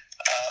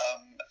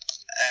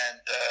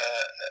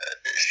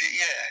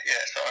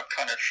 So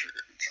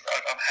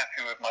I'm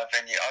happy with my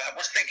venue. I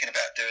was thinking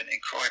about doing it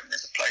in Croydon.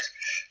 There's a place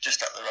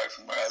just up the road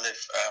from where I live,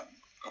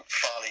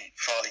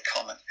 Farley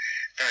Common,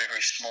 very,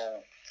 very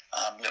small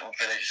little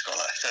village. It's got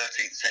like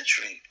 13th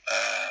century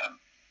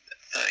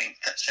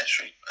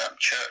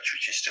church,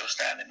 which is still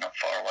standing not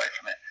far away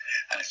from it,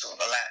 and it's sort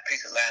of a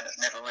piece of land that's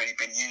never really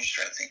been used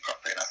for anything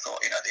properly. And I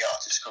thought, the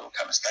artist school will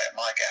come and stay at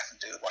my gaff and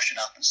do the washing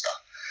up and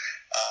stuff.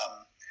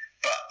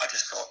 But I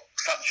just thought,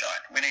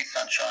 sunshine. We need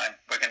sunshine.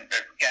 We're going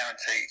to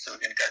guarantee, so we're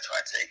going to go to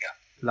Antigua.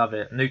 Love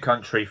it. New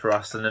country for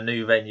us and a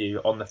new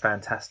venue on the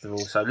Fantastival.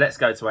 So let's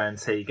go to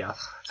Antigua.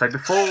 So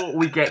before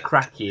we get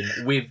cracking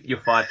with your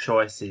 5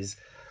 choices,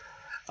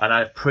 and I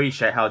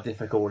appreciate how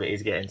difficult it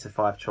is getting to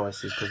 5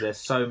 choices because there's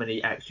so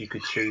many acts you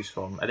could choose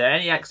from. Are there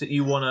any acts that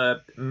you want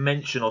to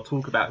mention or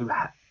talk about who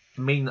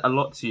mean a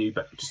lot to you,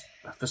 but just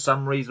for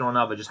some reason or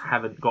another just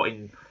haven't got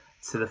into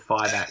the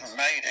 5 acts?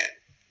 Made it.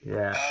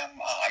 Yeah.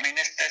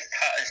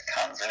 There's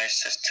tons, and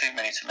it's just too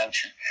many to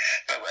mention.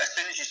 But as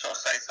soon as you sort of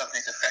say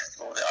something's a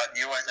festival,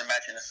 you always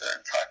imagine a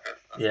certain type of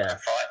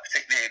vibe,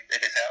 particularly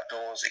if it's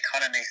outdoors. It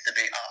kind of needs to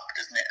be up,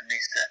 doesn't it? It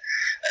needs to,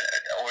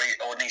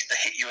 or needs to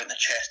hit you in the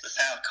chest. The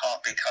sound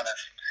can't be kind of,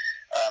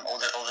 or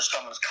the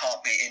songs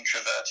can't be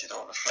introverted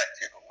or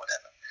reflective or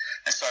whatever.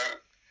 And so,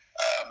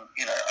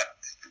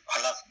 I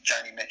love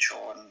Joni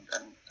Mitchell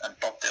and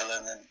Bob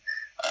Dylan and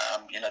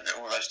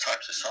all those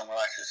types of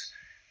songwriters.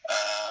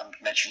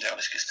 Mentioned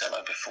Elvis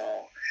Costello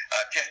before.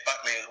 Jeff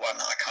Buckley is one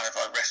that I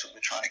wrestled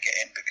with trying to get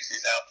in because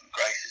his album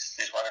Grace is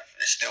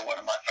still one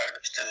of my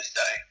favourites to this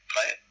day.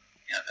 Play it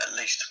at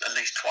least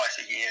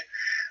twice a year,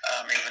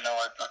 even though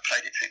I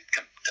played it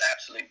to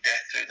absolute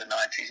death through the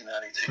 90s and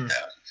early 2000s.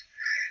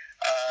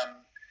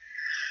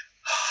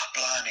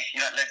 Blimey,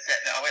 Led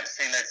Zeppelin. I went to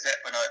see Led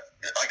Zeppelin.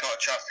 I got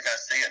a chance to go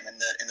and see him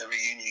in the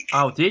reunion.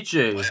 Oh, did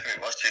you? Whatever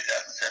it was,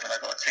 2007. I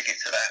got a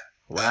ticket to that.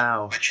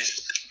 Wow. Which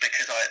is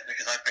because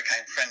I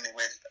became friendly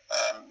with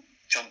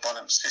John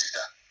Bonham's sister,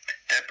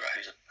 Deborah,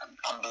 who's an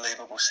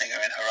unbelievable singer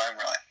in her own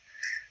right.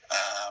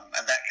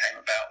 And that came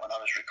about when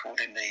I was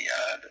recording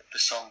the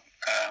song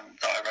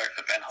that I wrote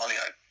for Ben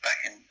Hollioake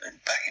back in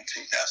back in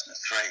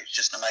 2003. It's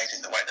just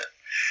amazing the way that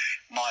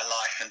my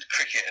life and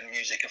cricket and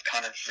music have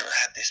kind of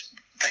had this.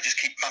 They just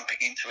keep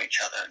bumping into each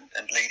other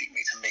and leading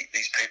me to meet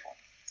these people.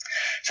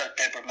 So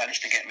Deborah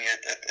managed to get me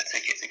a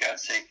ticket to go and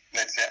see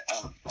Led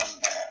Zeppelin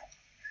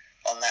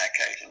on that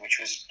occasion, which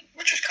was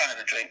kind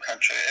of a dream come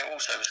true. It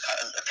also was kind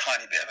of a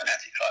tiny bit of an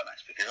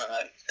anticlimax, because I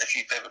know if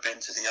you've ever been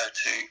to the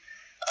O2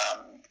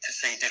 to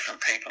see different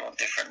people on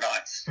different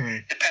nights,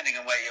 depending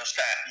on where you're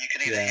sat, you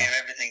can either hear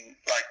everything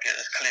like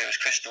as clear as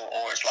crystal,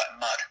 or it's like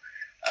mud.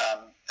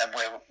 And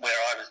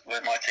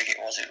where my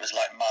ticket was, it was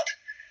like mud.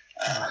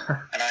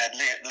 And I had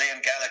Liam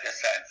Gallagher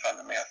sat in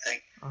front of me, I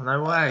think. Oh,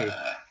 no way.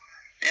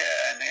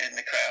 And in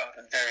the crowd,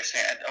 and various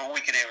things, and all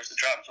we could hear was the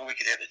drums. All we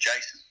could hear was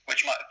Jason,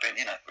 which might have been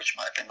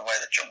the way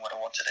that John would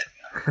have wanted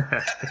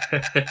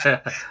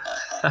it.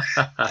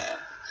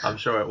 I'm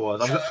sure it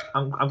was.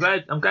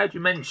 I'm glad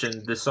you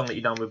mentioned the song that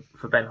you done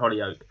for Ben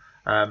Hollyoak.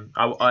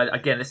 I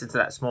again listened to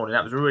that this morning.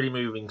 That was a really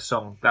moving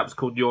song. That was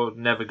called "You're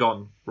Never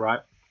Gone,"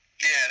 right?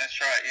 Yeah,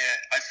 that's right.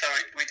 Yeah, so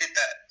we did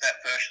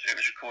that version. It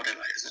was recorded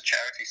as a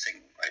charity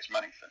single, raise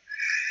money for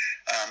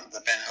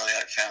the Ben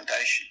Hollyoak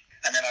Foundation.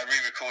 And then I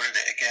re-recorded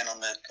it again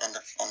on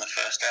the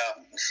first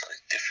album, so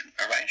different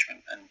arrangement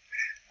and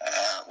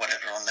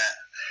whatever on that.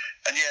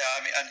 And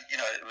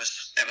it was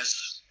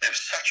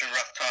such a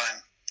rough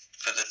time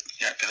for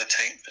the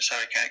team, for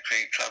Surrey County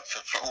Cricket Club,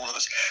 for all of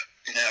us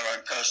in our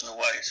own personal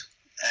ways.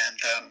 And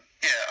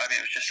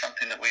it was just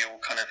something that we all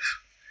kind of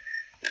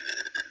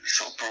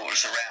sort of brought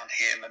us around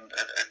him and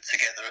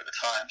together at the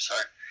time. So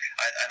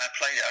I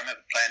played it. I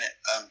remember playing it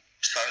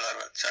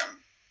solo at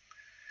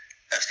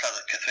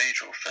Southwark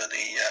Cathedral for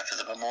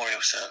the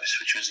memorial service,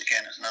 which was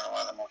again another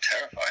one of the more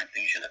terrifying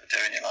things you'll ever do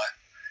in your life.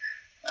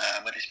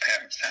 With his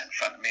parents sat in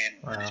front of me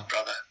and his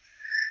brother.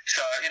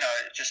 So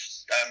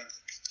just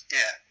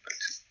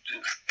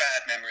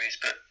bad memories,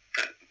 but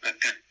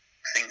good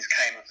things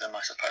came of them,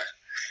 I suppose.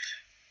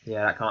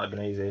 Yeah, that can't have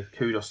been easy.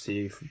 Kudos to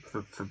you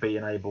for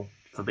being able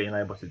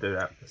to do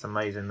that. It's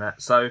amazing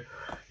that. So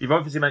you've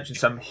obviously mentioned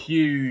some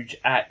huge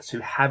acts who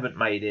haven't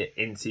made it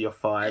into your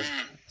five.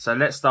 So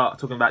let's start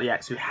talking about the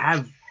acts who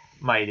have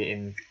made it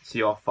into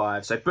your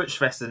five. So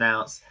Butchfest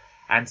announced,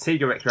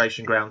 Antigua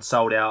Recreation Ground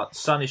sold out,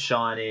 sun is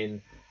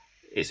shining,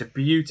 it's a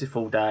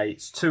beautiful day,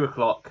 it's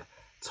 2:00,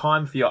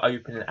 time for your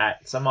opening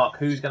act. So Mark,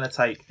 who's going to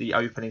take the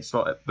opening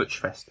slot at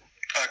Butchfest?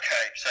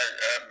 Okay, so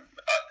a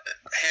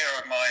hero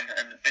of mine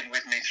and been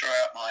with me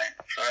throughout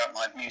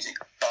my music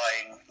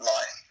buying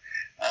life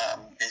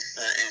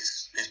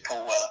is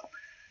Paul Weller.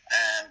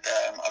 And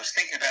I was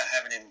thinking about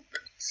having him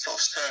sort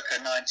of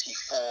circa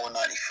 94,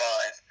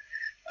 95,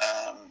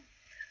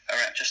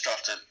 around just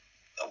after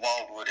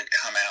Wildwood had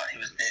come out.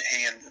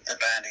 He and the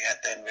band he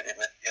had then with him,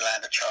 with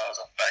Yolanda Charles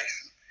on bass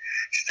and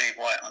Steve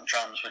White on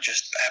drums, were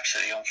just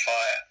absolutely on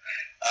fire.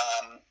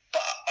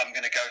 But I'm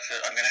going to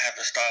have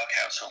the Style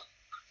Council.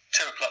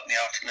 2:00 in the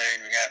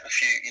afternoon. We have a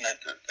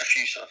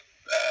few sort of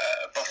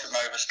bossa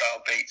nova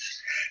style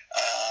beats.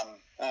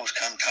 Walls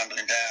come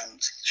tumbling down.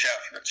 Shout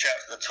to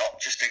the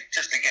top, just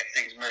to get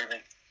things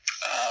moving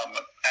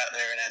out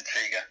there in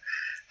Antigua.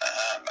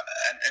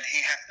 And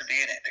he has to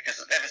be in it,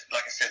 because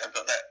like I said, I've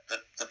got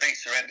the Beat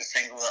Surrender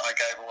single that I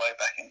gave away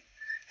back in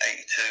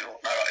 '82. Or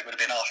no, it would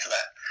have been after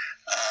that.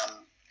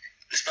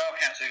 The Style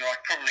Council, who I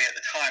probably at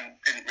the time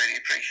didn't really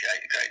appreciate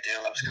a great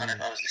deal. I was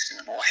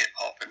listening to more hip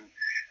hop and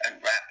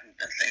rap and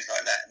things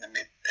like that in the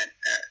mid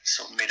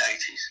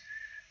 '80s.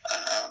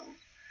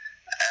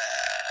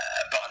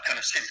 But I've kind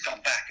of since gone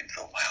back and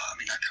thought, wow, I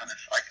mean,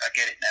 I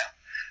get it now.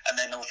 And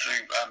then all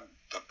through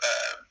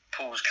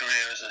Paul's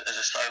career as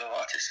a solo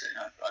artist,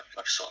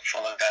 I've sort of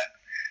followed that,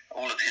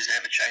 all of his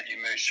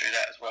ever-changing moves through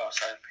that as well.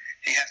 So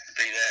he has to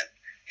be there.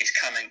 He's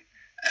coming,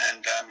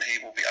 and he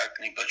will be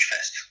opening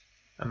Butchfest.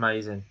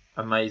 Amazing.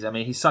 I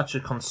mean, he's such a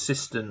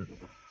consistent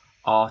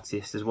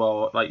artist as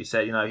well. Like you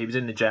said, he was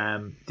in the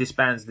Jam,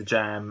 disbands the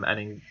Jam, and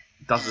he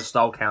does the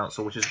Style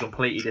Council, which is a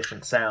completely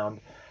different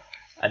sound.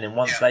 And then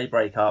once they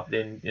break up,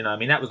 then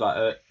that was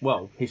like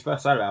his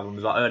first solo album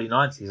was like early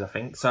 '90s, I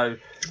think. So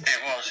it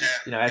was,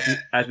 yeah.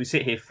 As we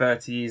sit here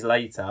 30 years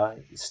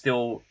later,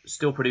 still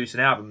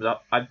producing albums.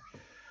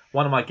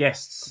 One of my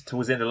guests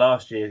towards the end of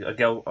last year,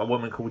 a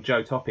woman called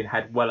Jo Toppin,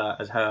 had Weller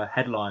as her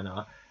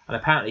headliner. And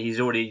apparently he's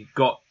already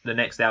got the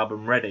next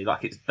album ready,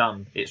 like it's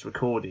done, it's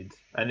recorded.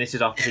 And this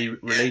is after he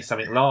released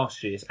something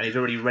last year, and he's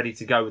already ready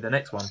to go with the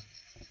next one.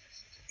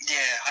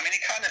 Yeah, I mean,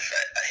 he's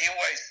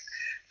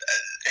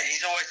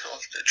always sort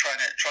of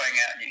trying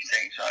out new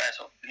things, right?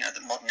 Sort of,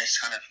 the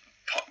modernist kind of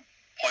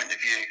point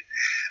of view.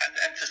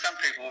 And to some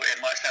people,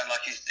 it might sound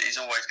like he's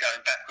always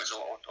going backwards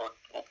or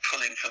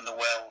pulling from the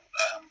well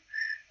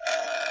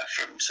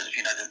from sort of,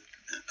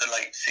 the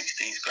late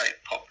 '60s great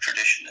pop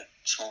tradition of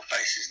Small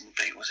Faces and the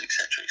Beatles,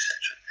 etc.,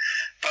 etc.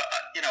 But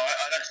I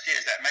don't see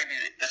it as that. Maybe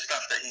the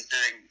stuff that he's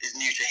doing is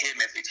new to him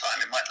every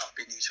time. It might not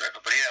be new to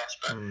everybody else,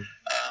 but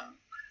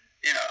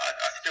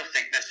I still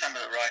think there's some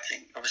of the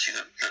writing. Obviously,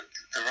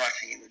 the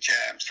writing in the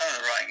Jam, some of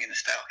the writing in the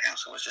Style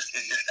Council is just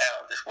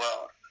out of this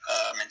world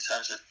in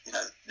terms of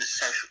the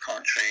social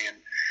commentary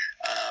and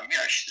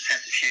She's a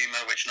sense of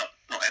humour, which not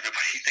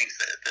everybody thinks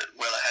that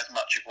Willa has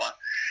much of one.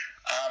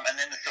 And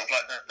then the sort of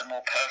like the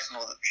more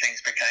personal that things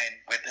became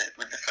with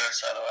the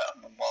first solo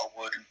album,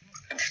 Wildwood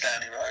and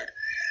Stanley Road.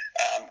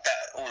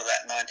 All of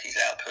that '90s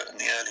output and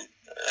the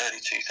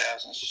early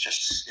 2000s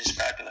is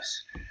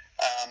fabulous.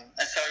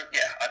 And so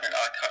I don't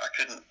know.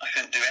 I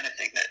couldn't do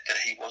anything that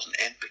he wasn't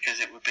in, because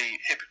it would be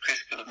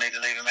hypocritical of me to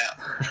leave him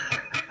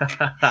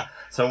out.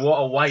 So what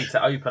a way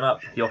to open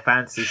up your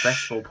fantasy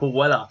festival. Paul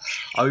Weller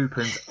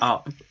opened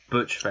up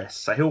Butchfest.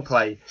 So he'll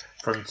play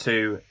from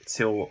 2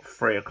 till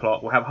 3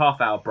 o'clock. We'll have a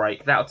half-hour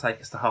break. That'll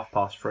take us to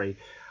 3:30.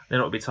 Then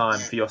it'll be time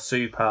for your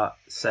Super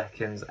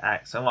Seconds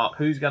act. So Mark,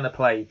 who's going to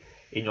play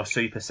in your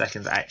Super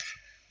Seconds act?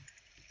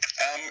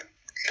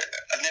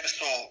 I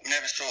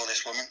never saw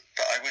this woman,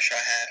 but I wish I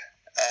had.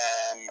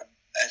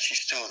 And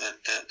she's still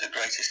the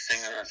greatest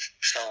singer of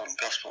soul and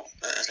gospel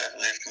that has ever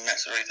lived, and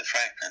that's Aretha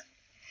Franklin.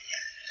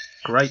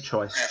 Great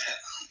choice.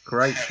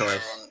 Great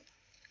choice. Her on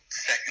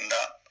second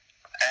up,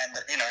 and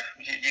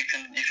you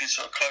can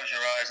sort of close your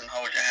eyes and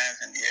hold your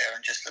hands in the air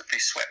and just be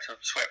swept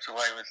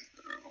away with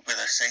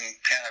her singing.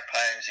 Piano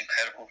playing is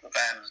incredible. The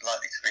band was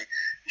likely to be.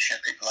 She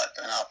had people like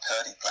Bernard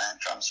Purdy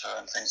playing drums for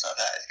her and things like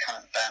that. It's kind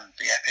of the band would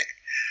be epic.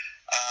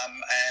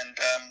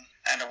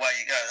 And away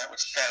you go. That would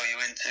sail you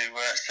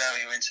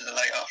into the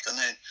late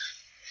afternoon.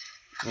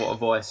 What a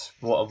voice!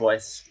 What a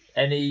voice!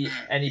 Any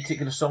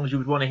particular songs you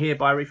would want to hear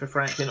by Aretha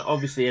Franklin?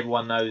 Obviously,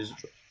 everyone knows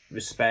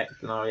Respect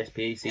and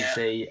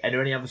R.E.S.P.E.C.T. Yeah. Are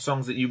there any other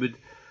songs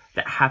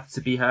that have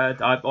to be heard?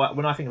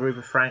 When I think of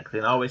Aretha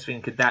Franklin, I always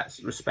think of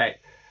That's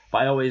Respect,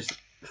 but I always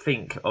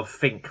think of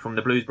Think from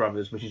the Blues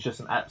Brothers, which is just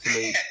an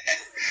absolute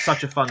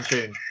such a fun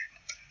tune.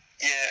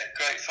 Yeah,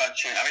 great fun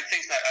tune. I mean,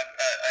 things like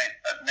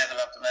I've Never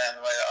Loved a Man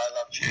the Way That I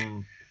Loved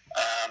You.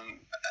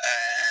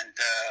 And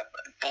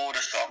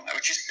Border Song,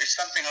 which is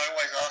something I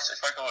always ask.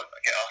 If I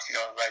get asked to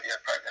go on a radio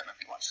program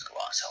every once in a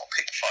while, so I'll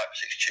pick 5 or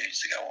 6 tunes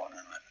to go on,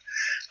 and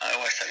I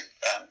always say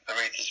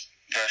Aretha's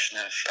version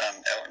of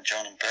Elton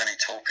John and Bernie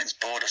Taupin's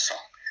Border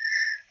Song.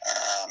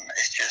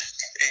 It's just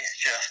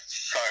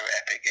so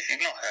epic. If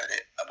you've not heard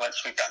it,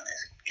 once we've done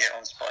this, get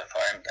on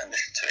Spotify and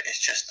listen to it.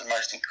 It's just the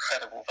most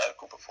incredible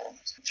vocal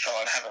performance. So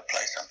I'd have her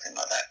play something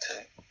like that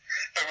too.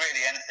 But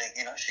really, anything,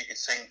 she could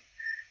sing.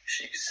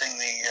 She could sing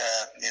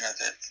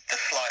the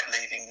flight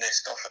leaving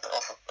list off the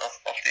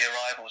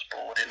arrivals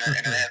board in an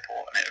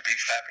airport, and it would be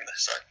fabulous.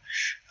 So,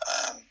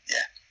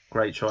 yeah.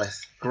 Great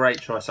choice.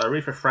 So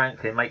Aretha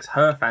Franklin makes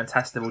her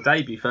Fantastival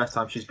debut. First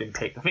time she's been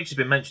picked. I think she's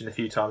been mentioned a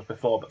few times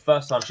before, but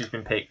first time she's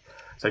been picked.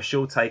 So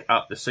she'll take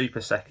up the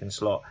Super Second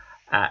slot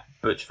at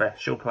Butchfest.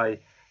 She'll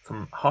play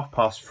from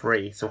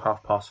 3:30 till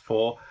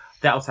 4:30.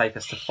 That'll take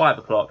us to 5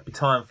 o'clock. It'll be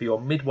time for your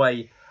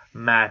Midway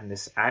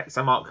Madness act.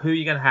 So Mark, who are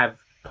you going to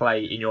have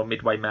play in your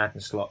Midway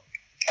Madness slot?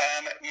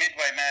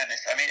 Midway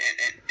Madness. I mean,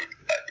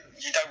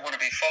 you don't want to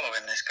be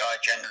following this guy,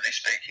 generally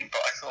speaking, but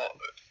I thought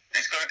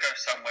he's got to go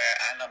somewhere,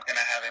 and I'm going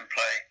to have him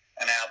play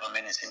an album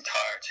in its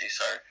entirety.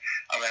 So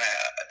I'm going to,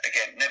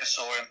 again, never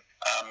saw him.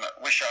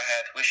 Wish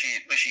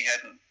he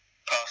hadn't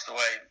passed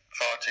away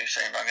far too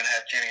soon. But I'm going to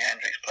have Jimi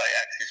Hendrix play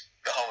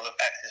the whole of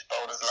Axis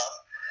Boulder's Love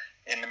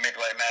in the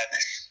Midway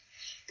Madness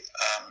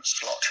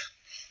slot.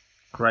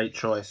 Great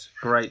choice.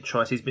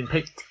 He's been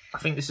picked. I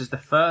think this is the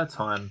third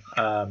time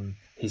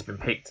he's been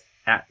picked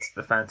at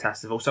the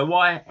Fantastival. So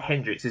why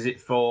Hendrix? Is it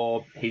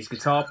for his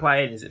guitar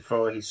playing? Is it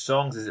for his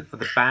songs? Is it for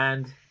the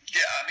band?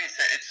 Yeah, I mean,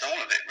 it's all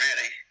of it,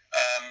 really.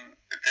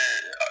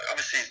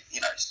 Obviously,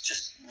 it's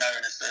just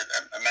known as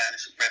a man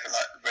who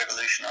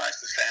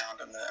revolutionised the sound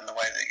and the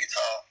way the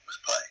guitar was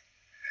played.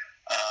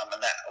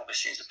 And that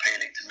obviously is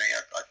appealing to me.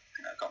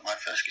 I got my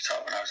first guitar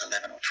when I was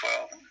 11 or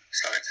 12 and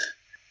started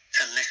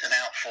to listen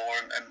out for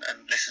and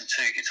listen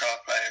to guitar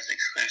players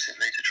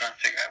exclusively to try and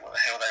figure out what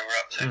the hell they were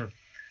up to.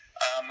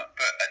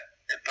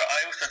 But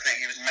I also think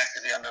he was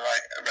massively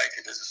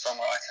underrated as a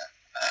songwriter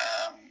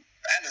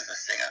and as a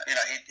singer.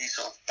 He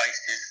sort of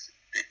based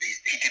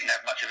he didn't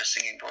have much of a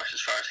singing voice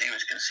as far as he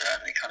was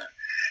concerned.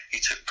 He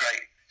took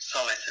great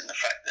solace in the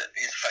fact that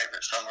his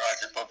favourite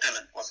songwriter, Bob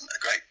Dylan, wasn't a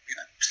great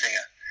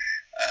singer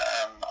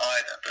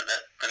either,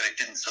 but it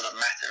didn't sort of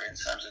matter in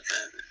terms of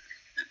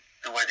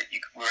the way that you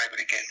were able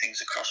to get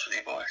things across with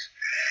your voice.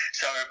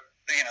 So,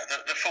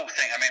 the full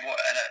thing, I mean,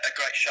 a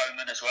great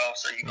showman as well,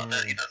 so you got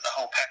the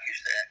whole package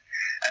there.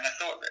 And I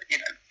thought that,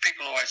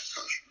 people always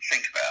sort of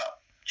think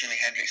about Jimi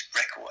Hendrix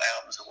record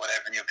albums or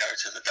whatever, and you'll go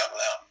to the double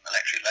album,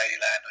 Electric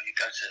Ladyland, or you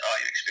go to Are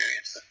You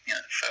Experienced, the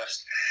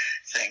first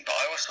thing. But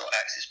I always thought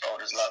Axis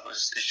Boulder's Love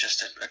is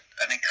just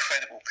an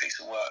incredible piece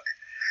of work.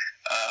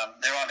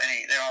 There aren't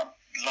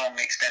long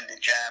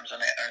extended jams on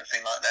it or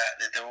anything like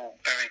that. They're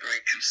all very, very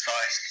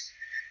concise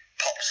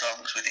pop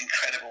songs with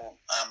incredible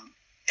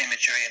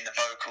imagery in the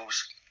vocals.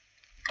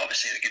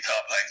 Obviously, the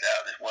guitar playing's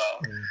out of this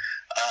world.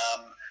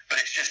 But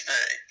it's just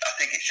I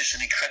think it's just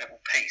an incredible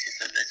piece.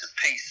 It's a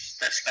piece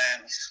that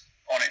stands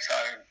on its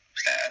own,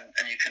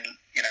 and you can,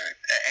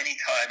 at any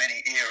time, any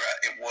era,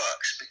 it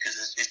works because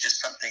it's just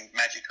something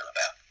magical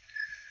about it.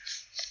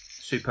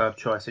 superb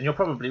choice. And you're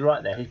probably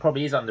right there. He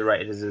probably is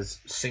underrated as a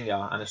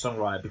singer and a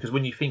songwriter, because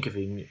when you think of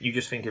him, you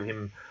just think of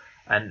him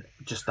and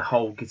just the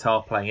whole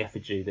guitar playing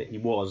effigy that he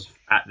was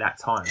at that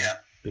time,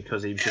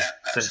 because he was just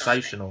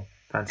sensational,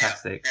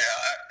 fantastic. Yeah,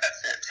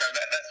 that's it. So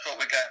that's what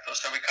we're going for.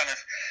 So we kind of,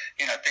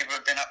 people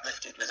have been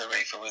uplifted with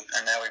Aretha,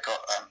 and now we've got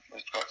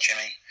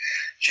Jimmy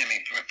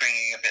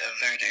bringing a bit of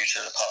voodoo to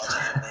the party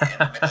in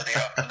the middle of the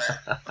afternoon.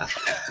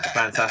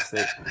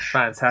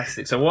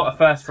 Fantastic. So what a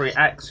first three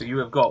acts you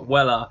have got: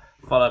 Weller,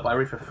 followed by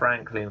Aretha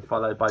Franklin,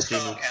 followed by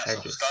Jimi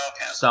Hendrix.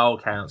 Style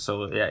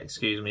Council,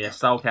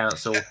 Style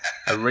Council,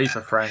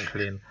 Aretha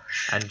Franklin,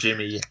 and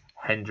Jimi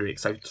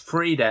Hendrix. So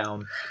 3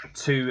 down,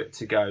 2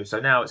 to go. So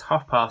now it's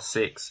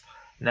 6:30.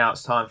 Now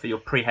it's time for your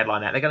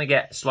pre-headline act. They're going to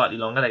get slightly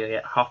longer. They're going to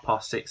get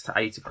 6:30 to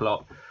 8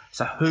 o'clock.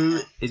 So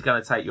who is going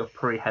to take your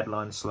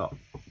pre-headline slot?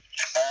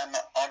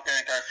 I'm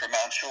going to go for a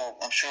man.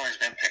 I'm sure he's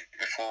been picked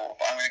before,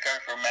 but I'm going to go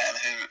for a man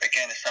who,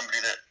 again, is somebody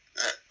that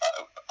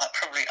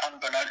probably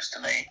unbeknownst to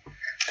me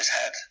has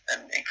had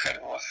an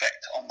incredible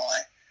effect on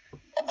my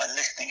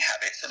listening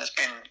habits, and has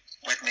been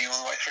with me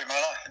all the way through my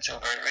life until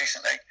very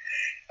recently.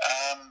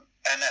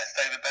 And that's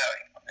David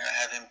Bowie. I'm going to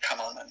have him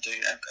come on and do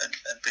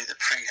and be the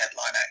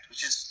pre-headline act,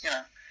 which is,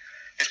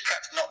 it's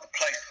perhaps not the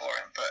place for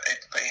him, but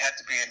he had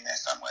to be in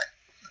there somewhere.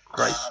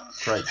 Great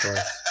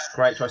choice.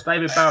 Great choice.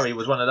 David Bowie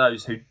was one of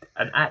those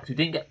an act who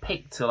didn't get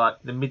picked till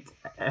like the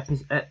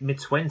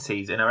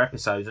mid-20s in our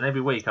episodes, and every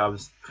week I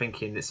was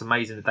thinking it's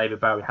amazing that David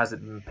Bowie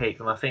hasn't been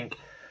picked, and I think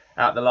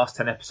out of the last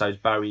 10 episodes,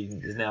 Bowie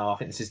is now, I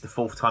think this is the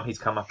 4th time he's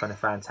come up in a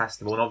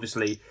Fantastival, and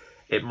obviously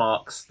it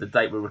marks, the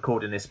date we're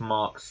recording this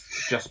marks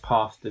just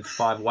past the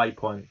 5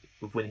 point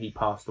of when he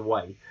passed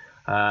away.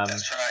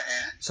 That's right,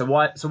 yeah. So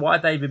why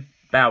David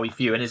Bowie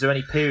for you? And is there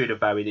any period of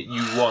Bowie that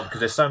you want? Because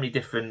there's so many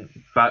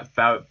different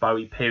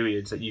Bowie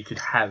periods that you could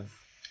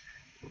have.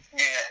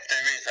 Yeah,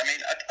 there is. I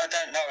mean, I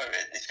don't know.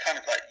 It's kind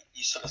of like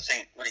you sort of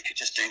think, well, he could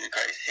just do the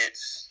greatest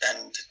hits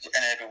and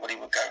everybody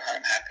would go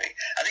home happy.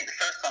 I think the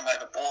first time I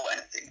ever bought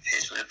anything of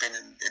his would have been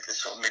in the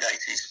sort of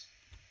mid-80s,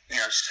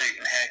 suit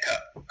and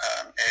haircut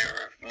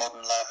era of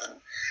Modern Love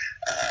and,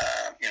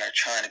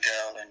 China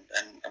Girl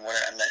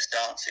and Let's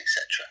Dance,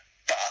 etc.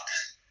 But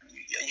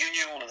you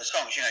knew all of the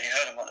songs, you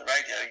heard them on the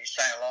radio, you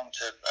sang along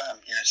to,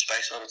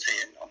 Space Oddity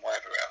and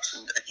whatever else,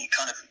 and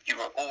you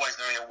were always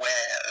very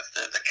aware of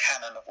the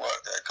canon of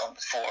work that had gone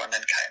before and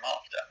then came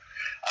after.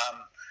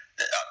 I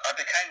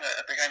became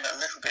a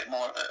little bit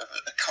more of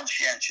a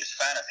conscientious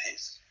fan of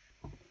his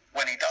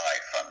when he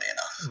died, funnily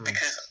enough,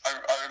 because I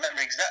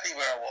remember exactly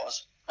where I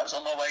was. I was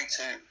on my way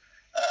to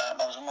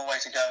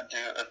go and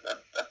do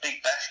a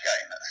big bash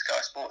game at the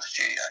Sky Sports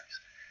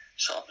Studios.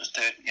 So I was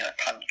doing,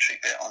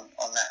 punditry bit on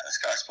that at the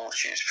Sky Sports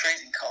Studios.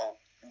 Freezing cold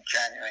in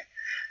January,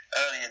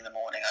 early in the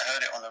morning. I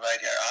heard it on the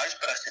radio. I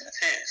just burst into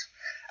tears,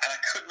 and I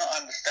could not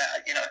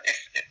understand. If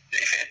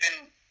it had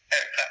been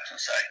Eric Clapton,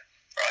 say,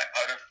 right, I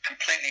would have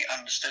completely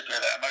understood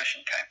where that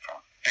emotion came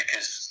from,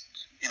 because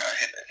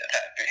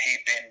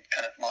he'd been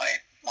kind of my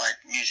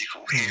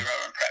musical hero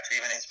and perhaps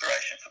even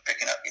inspiration for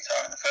picking up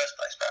guitar in the first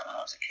place back when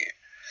I was a kid.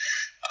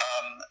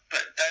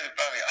 But David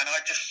Bowie, and I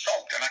just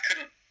sobbed, and I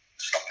couldn't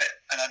stop it,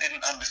 and I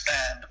didn't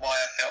understand why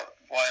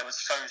I was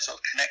so sort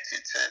of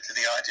connected to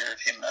the idea of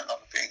him no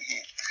longer being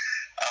here.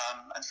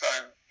 And so,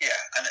 and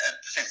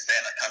since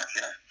then I kind of,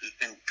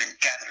 been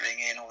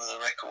gathering in all of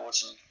the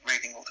records and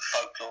reading all the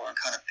folklore and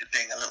kind of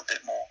being a little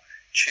bit more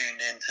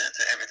tuned into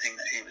everything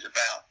that he was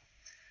about.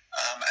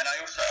 And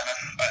I've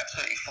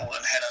absolutely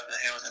fallen head over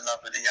heels in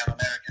love with the Young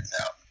Americans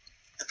album,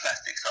 The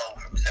Plastic Soul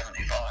from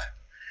 '75,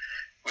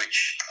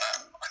 which I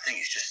think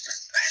is just a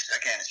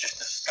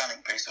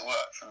stunning piece of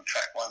work from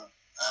track 1,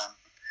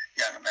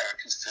 Young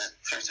Americans,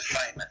 through to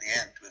Fame at the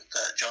end, with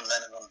John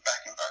Lennon on the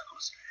backing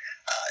vocals.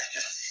 It's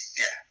just,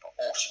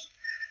 awesome.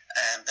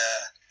 And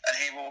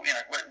he will,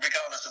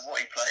 regardless of what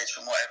he plays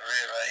from whatever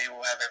era, he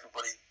will have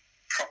everybody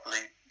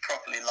properly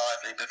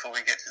lively before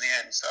we get to the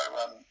end. So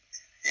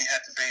he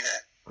had to be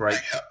there. Great.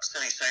 Makeup,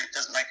 silly suit,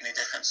 doesn't make any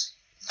difference.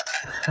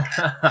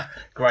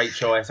 Great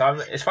choice.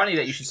 It's funny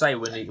that you should say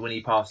when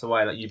he passed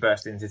away, like, you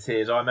burst into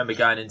tears. I remember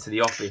going into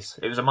the office.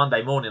 It was a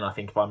Monday morning, I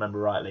think, if I remember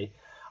rightly,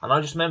 and I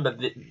just remember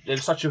that there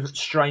was such a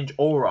strange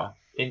aura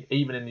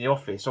even in the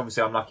office.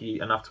 Obviously, I'm lucky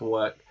enough to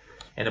work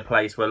in a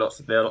place where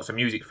there are lots of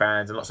music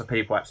fans and lots of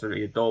people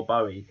absolutely adore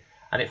Bowie,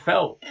 and it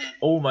felt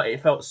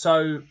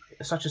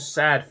such a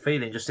sad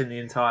feeling just in the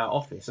entire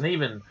office, and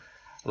even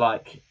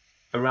like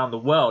around the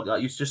world.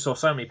 Like, you just saw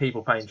so many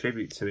people paying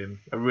tribute to him.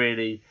 A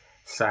really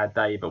sad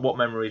day, but what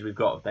memories we've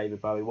got of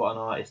David Bowie. What an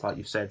artist, like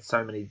you've said.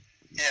 So many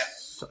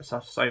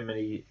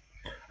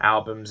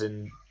albums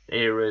and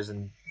eras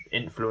and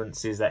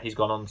influences that he's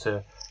gone on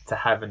to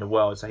have in the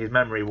world. So his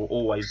memory will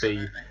always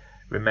be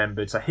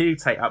remembered. So he'll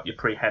take up your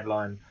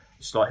pre-headline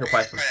slot. He'll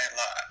play from... I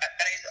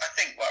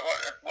think what's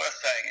worth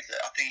saying is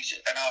that I think he's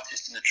an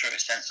artist in the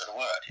truest sense of the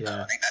word.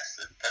 I think that's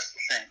the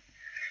thing.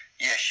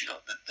 Yes, you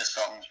got the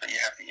songs, but you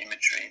have the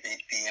imagery,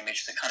 the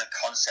image, the kind of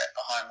concept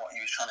behind what he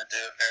was trying to do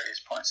at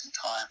various points in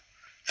time.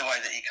 The way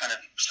that he kind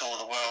of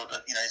saw the world,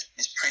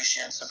 his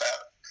prescience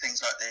about things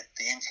like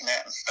the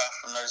internet and stuff,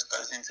 and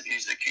those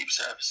interviews that keep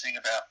surfacing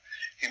about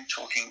him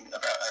talking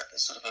about a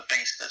sort of a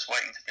beast that's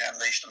waiting to be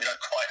unleashed, and we don't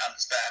quite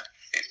understand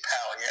its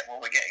power yet. Well,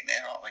 we're getting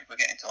there, aren't we? We're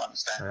getting to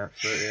understand.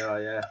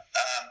 Absolutely, yeah.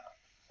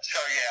 So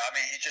yeah, I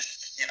mean, he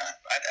just, you know,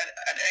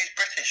 and he's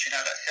British. You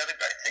know, that's the other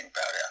great thing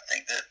about it. I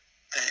think that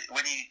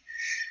when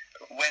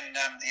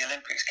the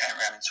Olympics came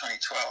around in 2012.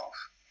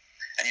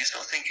 And you're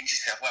sort of thinking to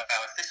yourself, wow,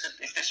 if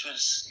this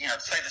was, you know,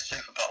 say the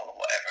Super Bowl or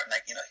whatever, and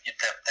they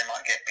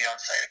might get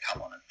Beyonce to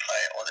come on and play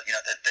it, or you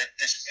know,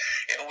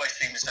 it always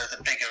seems as though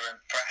the bigger and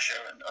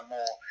brasher and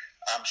more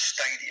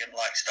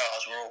stadium-like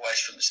stars were always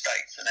from the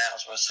States, and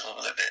ours were sort of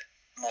a little bit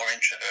more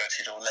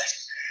introverted or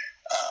less,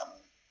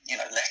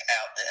 less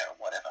out there or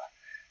whatever.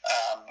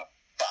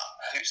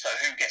 But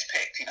who gets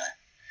picked? You know,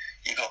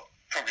 you got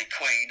probably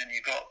Queen and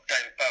you've got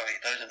David Bowie.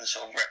 Those are the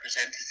sort of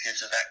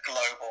representatives of that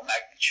global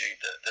magnitude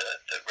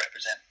that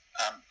represent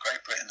Great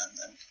Britain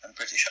and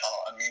British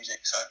art and music.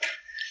 So,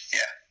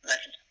 yeah,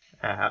 legend.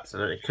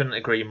 Absolutely, couldn't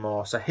agree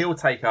more. So he'll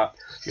take up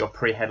your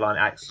pre-headline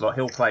act slot.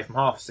 He'll play from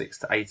 6:30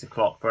 to 8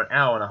 o'clock for an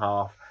hour and a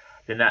half.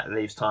 Then that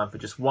leaves time for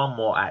just one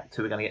more act.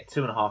 So we're going to get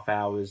 2.5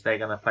 hours. They're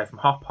going to play from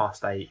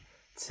 8:30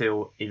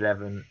 till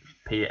 11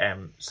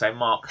 p.m. So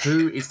Mark,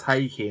 who is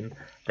taking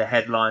the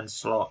headline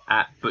slot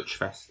at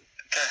Butchfest?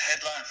 The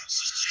headline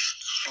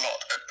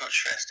slot at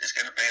Butchfest is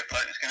going to be a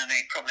bloke who's going to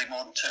need probably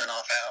more than 2.5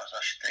 hours,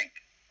 I should think,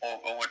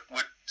 or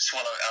would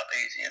swallow it up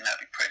easy, and that'd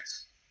be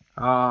Prince.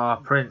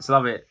 Prince,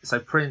 love it. So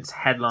Prince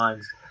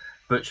headlines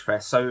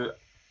Butchfest. So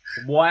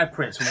why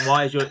Prince? And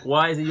why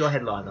is he your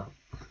headliner?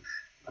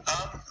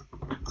 I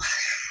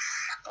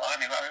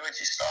mean, where do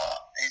you start?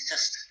 He's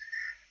just,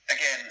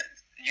 again,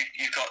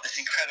 you've got this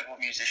incredible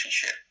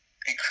musicianship,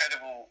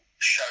 incredible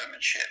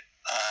showmanship.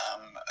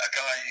 A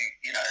guy who,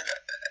 you know,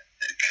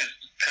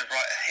 could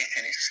write a hit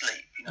in his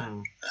sleep. You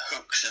know, the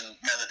hooks and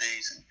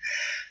melodies and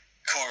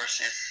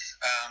choruses.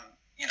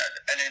 You know,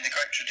 and in the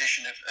great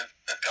tradition of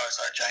guys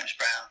like James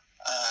Brown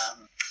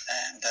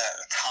and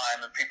Time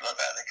and people like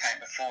that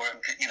came before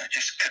him,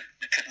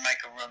 could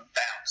make a room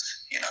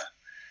bounce. You know,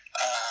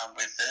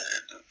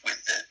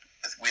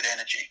 with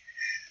energy.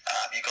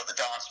 You've got the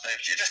dance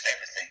moves, just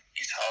everything.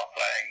 Guitar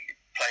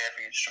play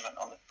every instrument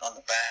on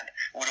the band.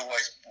 Would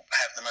always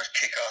have the most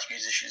kick-ass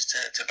musicians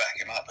to back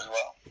him up as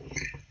well.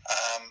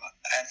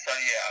 And so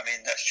yeah, I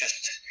mean that's just,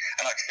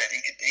 and like I said,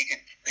 he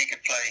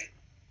could play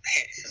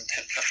hits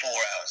for 4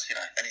 hours, you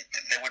know, and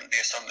there wouldn't be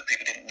a song that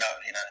people didn't know,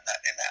 you know,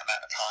 in that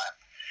amount of time.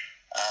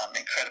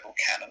 Incredible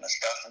canon and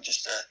stuff, and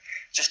just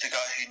a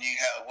guy who knew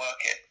how to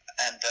work it,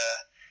 and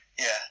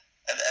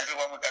and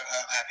everyone would go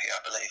home happy, I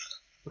believe.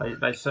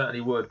 They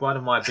certainly would. One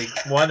of my big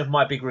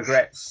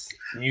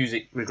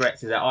music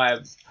regrets, is that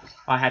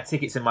I had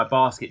tickets in my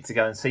basket to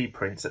go and see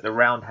Prince at the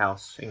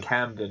Roundhouse in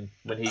Camden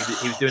when he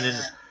was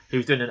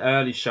doing an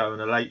early show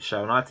and a late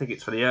show, and I had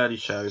tickets for the early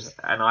show,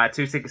 and I had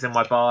 2 tickets in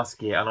my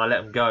basket, and I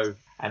let them go,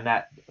 and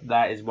that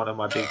is one of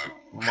my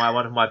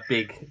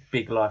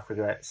big life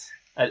regrets.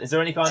 Is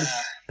there any kind of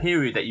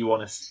period that you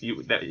want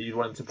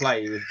him to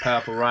play, with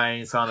Purple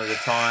Rain, Sign of the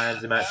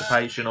Times,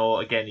 Emancipation,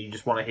 or again you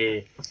just want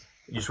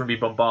to be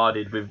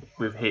bombarded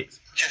with hits?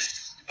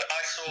 But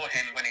I saw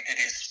him when he did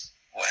his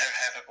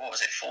what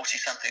was it,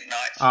 40-something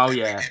nights? Oh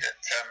yeah,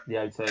 the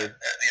O2.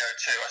 At the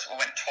O2, I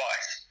went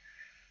twice.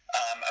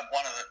 And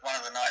one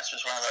of the nights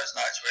was one of those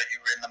nights where you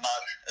were in the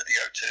mud at the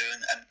O2,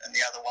 and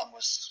the other one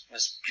was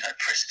you know,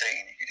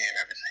 pristine. You could hear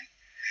everything.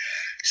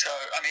 So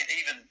I mean,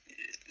 he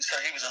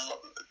was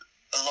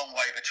a long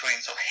way between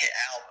sort of hit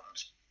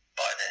albums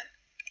by then,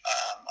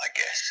 I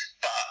guess.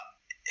 But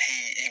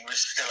he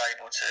was still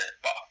able to.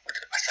 Well,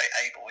 I say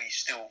able. He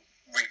still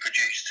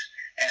reproduced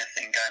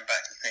anything, going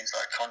back to things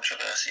like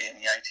Controversy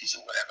in the 80s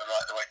or whatever,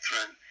 right the way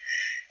through,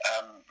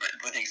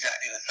 with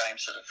exactly the same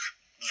sort of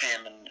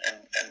vim and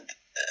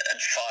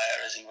fire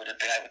as he would have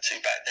been able to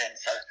back then.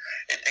 So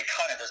it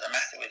kind of doesn't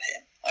matter with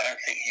him. I don't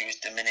think he was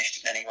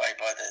diminished in any way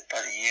by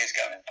the years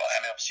going by. I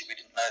mean, obviously we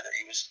didn't know that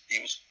he was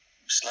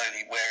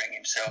slowly wearing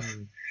himself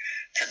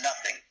to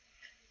nothing.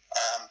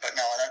 But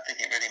no, I don't think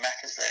it really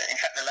matters there. In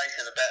fact, the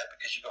later the better,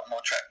 because you've got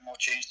more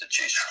tunes to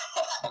choose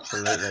from.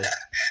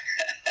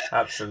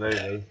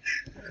 Absolutely.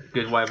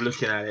 Good way of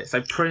looking at it.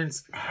 So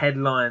Prince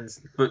headlines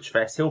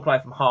Butchfest. He'll play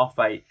from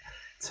 8:30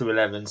 to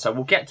 11. So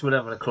we'll get to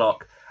 11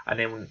 o'clock, and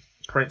then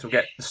Prince will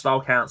get the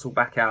Style Council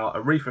back out,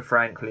 Aretha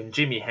Franklin,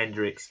 Jimi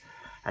Hendrix,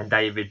 and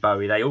David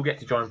Bowie. They all get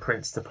to join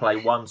Prince to play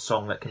one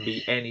song that can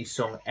be any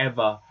song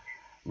ever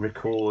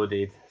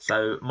recorded.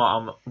 So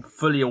I'm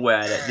fully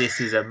aware that this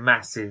is a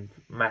massive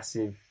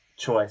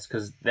choice,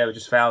 because there were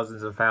just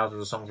thousands and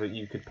thousands of songs that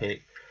you could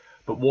pick.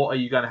 But what are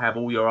you going to have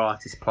all your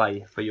artists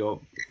play for your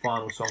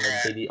final song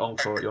and be the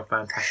encore at your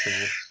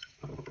Fantastival?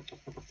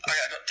 Okay,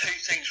 I've got 2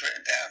 things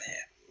written down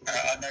here.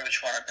 I know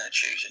which one I'm going to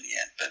choose in the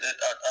end, but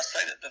I'll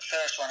say that the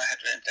first one I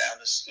had written down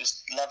was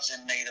Love's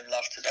in Need of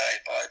Love Today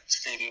by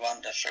Stevie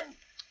Wonder from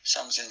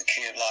Songs in the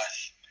Key of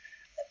Life,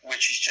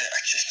 which is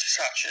just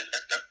such a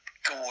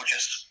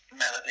gorgeous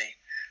melody.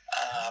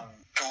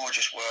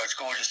 Gorgeous words,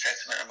 gorgeous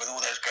sentiment, and with all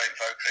those great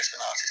vocalists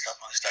and artists up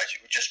on the stage,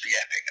 it would just be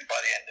epic. And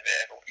by the end of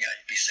it,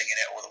 you'd be singing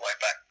it all the way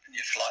back, and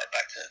you'd fly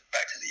back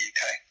to the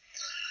UK.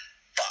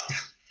 But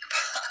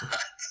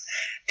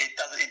it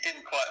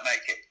didn't quite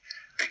make it,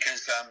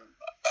 because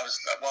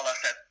while I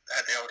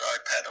had the old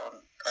iPad on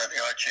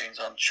the iTunes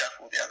on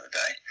shuffle the other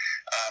day,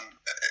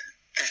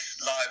 this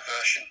live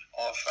version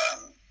of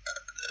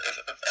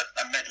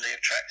a medley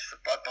of tracks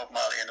by Bob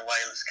Marley and the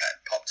Wailers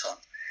popped on.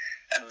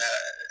 And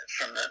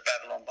from the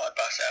Babylon by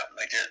Bus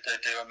album, they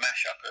do a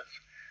mashup of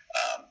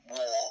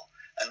War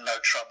and No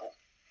Trouble.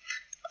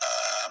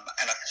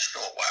 And I just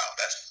thought, wow,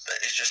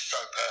 it's just so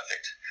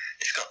perfect.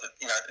 It's got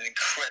an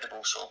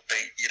incredible sort of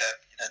beat.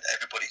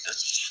 Everybody's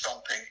just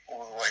stomping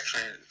all the way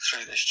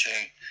through this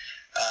tune.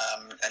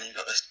 And you've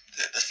got the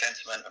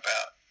sentiment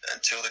about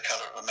until the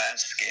colour of a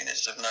man's skin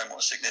is of no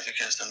more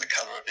significance than the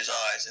colour of his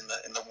eyes in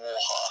the war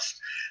half,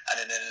 and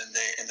then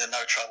in the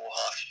no trouble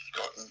half you've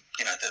got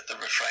the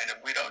refrain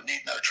of we don't need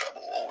no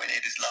trouble, all we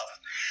need is love.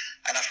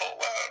 And I thought,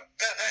 well,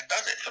 that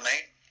does it for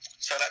me.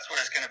 So that's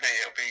what it's going to be.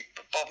 It'll be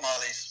Bob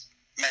Marley's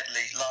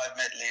live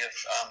medley of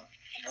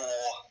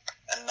War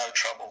and No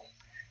Trouble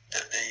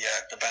that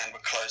the band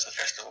would close the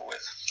festival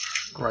with.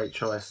 Great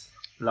choice,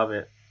 love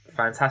it.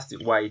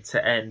 Fantastic way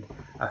to end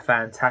a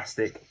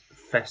fantastic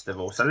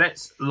festival. So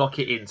let's lock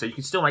it in. So you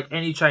can still make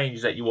any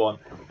changes that you want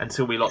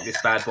until we lock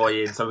this bad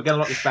boy in. So we're going to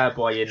lock this bad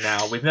boy in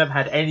now. We've never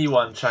had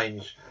anyone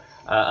change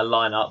a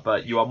lineup,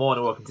 but you are more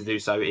than welcome to do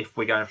so if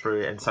we're going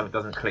through it and something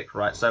doesn't click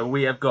right. So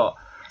we have got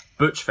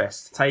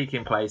Butchfest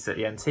taking place at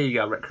the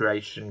Antigua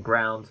Recreation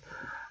Ground.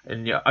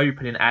 In your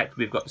opening act,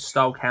 we've got the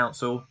Style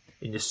Council.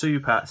 In your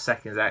super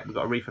seconds act, we've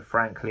got Aretha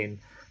Franklin.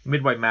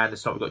 Midway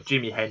Madness slot, we've got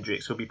Jimi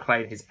Hendrix, who'll be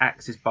playing his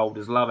Axis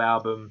Boulders Love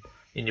album.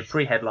 In your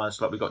pre-headline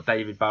slot, we've got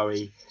David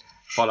Bowie,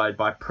 followed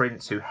by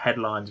Prince, who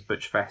headlines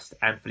Butchfest.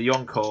 And for the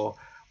encore,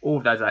 all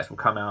of those acts will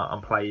come out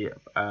and play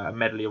a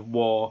medley of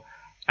War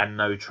and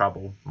No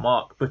Trouble.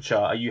 Mark Butcher,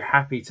 are you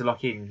happy to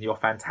lock in your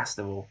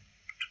Fantastival?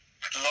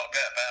 Lock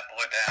that bad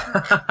boy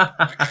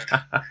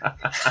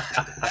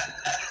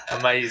down.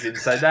 Amazing.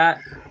 So that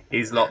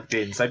is locked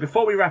in. So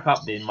before we wrap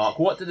up then, Mark,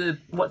 what do the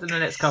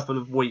next couple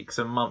of weeks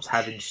and months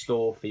have in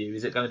store for you?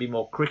 Is it going to be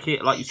more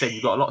cricket? Like you said,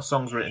 you've got a lot of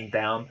songs written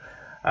down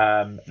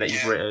that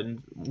you've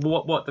written.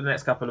 What do the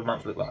next couple of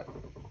months look like?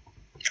 Well,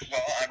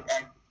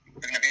 I'm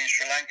going to be in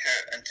Sri Lanka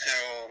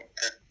until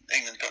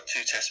England got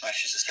 2 test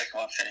matches. The second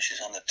one finishes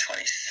on the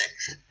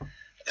 26th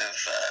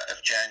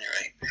of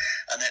January.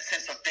 And then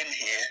since I've been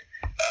here,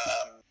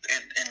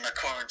 in the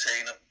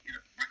quarantine, I've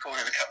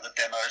recorded a couple of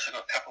demos. I've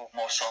got a couple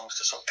more songs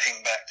to sort of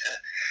ping back to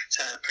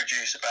the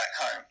producer back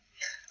home.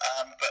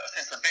 But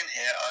since I've been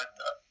here,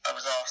 I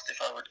was asked if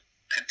I would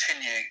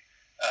continue,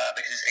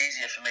 because it's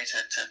easier for me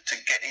to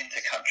get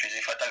into countries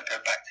if I don't go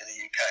back to the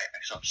UK,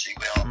 because obviously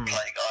we are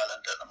Plague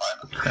Island at the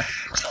moment.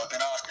 So I've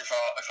been asked if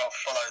I'll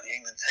follow the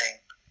England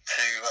team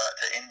to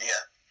India,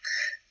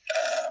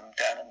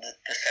 down on the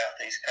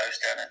southeast coast,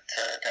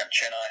 down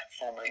Chennai,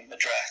 formerly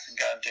Madras, and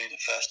go and do the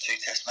first 2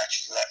 test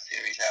matches of that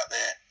series out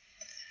there.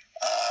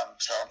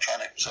 So I'm trying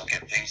to sort of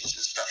get visas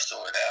and stuff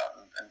sorted out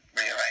and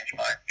rearrange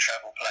my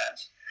travel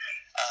plans.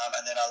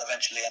 And then I'll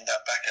eventually end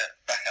up back at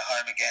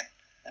home again,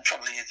 and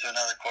probably into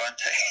another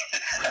quarantine.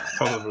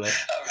 Probably.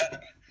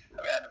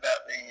 around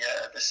about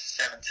the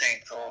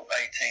 17th or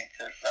 18th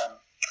of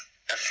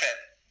Feb.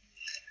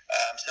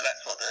 So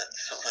that's what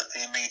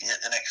the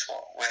immediate, the next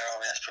one. Where are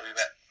we? That's probably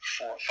about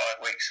 4 or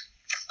 5 weeks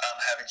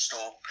have in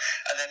store.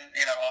 And then,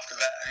 after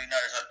that, who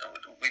knows?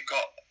 We've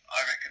got,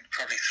 I reckon,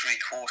 probably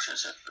 3/4 of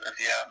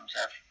the albums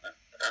of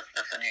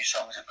the new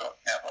songs have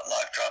now got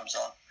live drums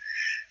on.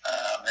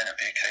 Then it'll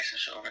be a case of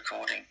sort of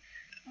recording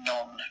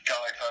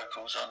non-guide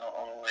vocals on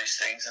all these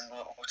things, and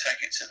we'll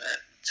take it to the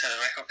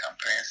record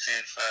company and see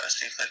if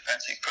they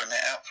fancy putting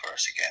it out for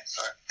us again.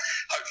 So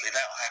hopefully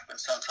that'll happen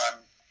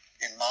sometime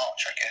in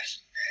March, I guess.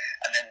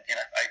 And then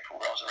April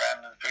rolls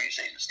around and the cricket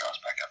season starts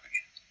back up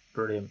again.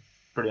 Brilliant.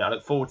 I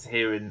look forward to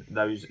hearing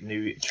those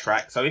new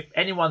tracks. So if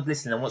anyone's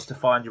listening and wants to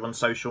find you on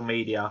social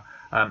media,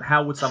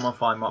 how would someone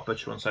find Mark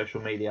Butcher on social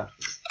media?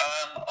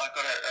 I've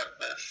got a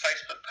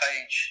Facebook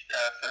page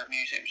for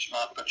music, which is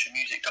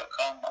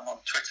markbutchermusic.com. I'm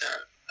on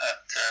Twitter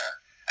at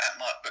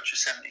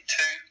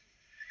markbutcher72.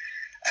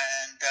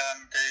 And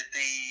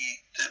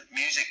the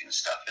music and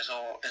stuff is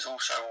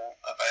also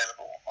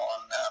available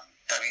on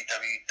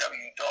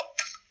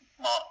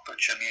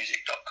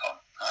www.markbutchermusic.com,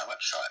 our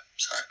website.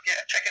 So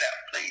yeah, check it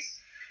out, please.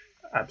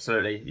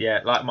 Absolutely, yeah.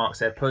 Like Mark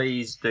said,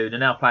 please do. The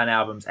Now Playing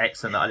album's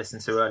excellent that I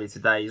listened to earlier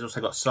today. He's also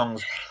got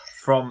songs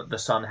from the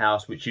Sun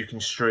House which you can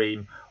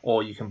stream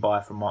or you can buy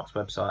from Mark's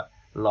website,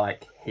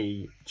 like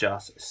he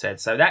just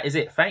said. So that is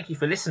it. Thank you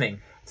for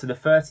listening to the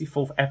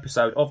 34th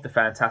episode of the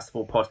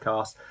Fantastival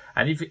podcast.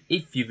 And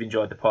if you've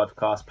enjoyed the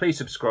podcast, please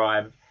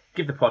subscribe,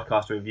 give the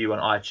podcast a review on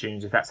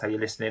iTunes if that's how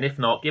you're listening. If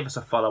not, give us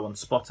a follow on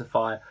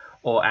Spotify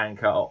or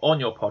Anchor or on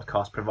your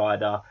podcast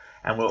provider.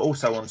 And we're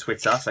also on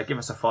Twitter, so give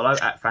us a follow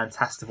at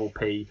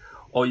FantastivalP,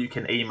 or you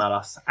can email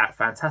us at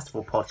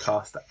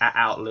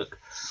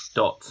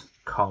fantastivalpodcast@outlook.com.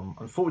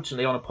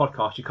 Unfortunately, on a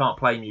podcast, you can't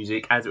play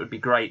music, as it would be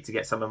great to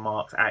get some of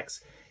Mark's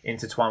acts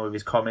intertwined with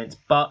his comments,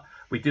 but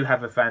we do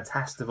have a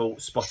Fantastival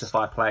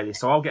Spotify playlist,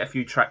 so I'll get a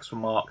few tracks from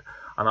Mark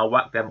and I'll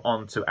whack them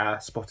onto our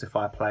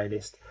Spotify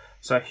playlist.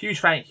 So a huge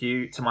thank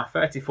you to my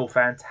 34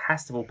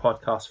 Fantastival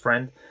podcast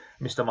friend,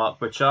 Mr. Mark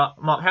Butcher.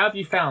 Mark, how have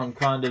you found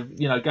kind of,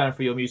 going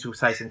through your musical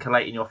taste and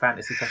collating your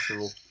fantasy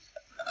festival?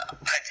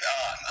 It's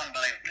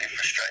unbelievably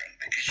frustrating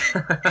because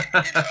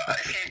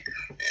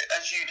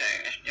as you do,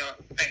 you're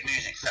a big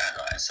music fan,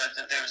 right? So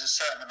there is a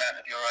certain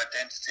amount of your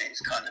identity is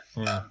kind of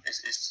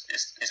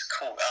is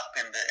caught up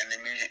in the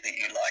music that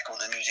you like, or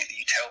the music that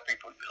you tell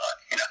people you like.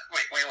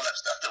 We all have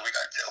stuff that we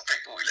don't tell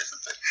people we listen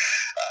to,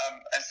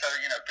 and so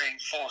being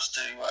forced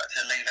to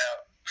leave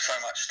out so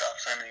much stuff,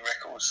 so many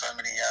records, so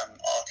many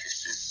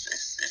artists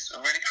is a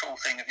really cruel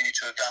thing of you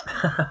to have done.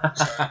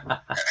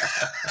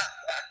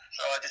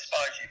 So I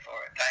despise you for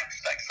it.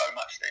 Thanks so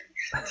much, Steve.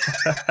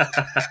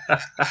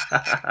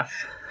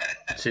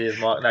 Cheers,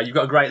 Mark. Now, you've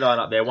got a great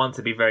lineup there, one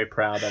to be very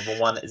proud of, and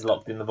one that is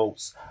locked in the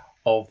vaults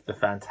of the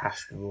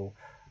Fantastival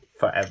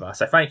forever.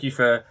 So thank you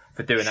for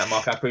doing that,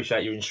 Mark. I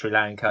appreciate you in Sri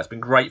Lanka. It's been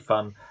great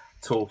fun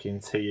talking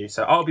to you.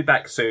 So I'll be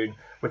back soon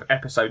with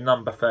episode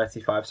number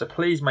 35. So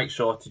please make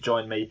sure to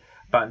join me.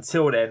 But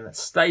until then,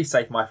 stay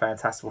safe, my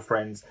Fantastival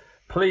friends.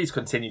 Please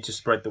continue to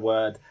spread the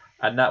word,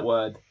 and that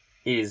word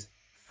is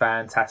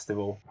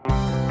Fantastival.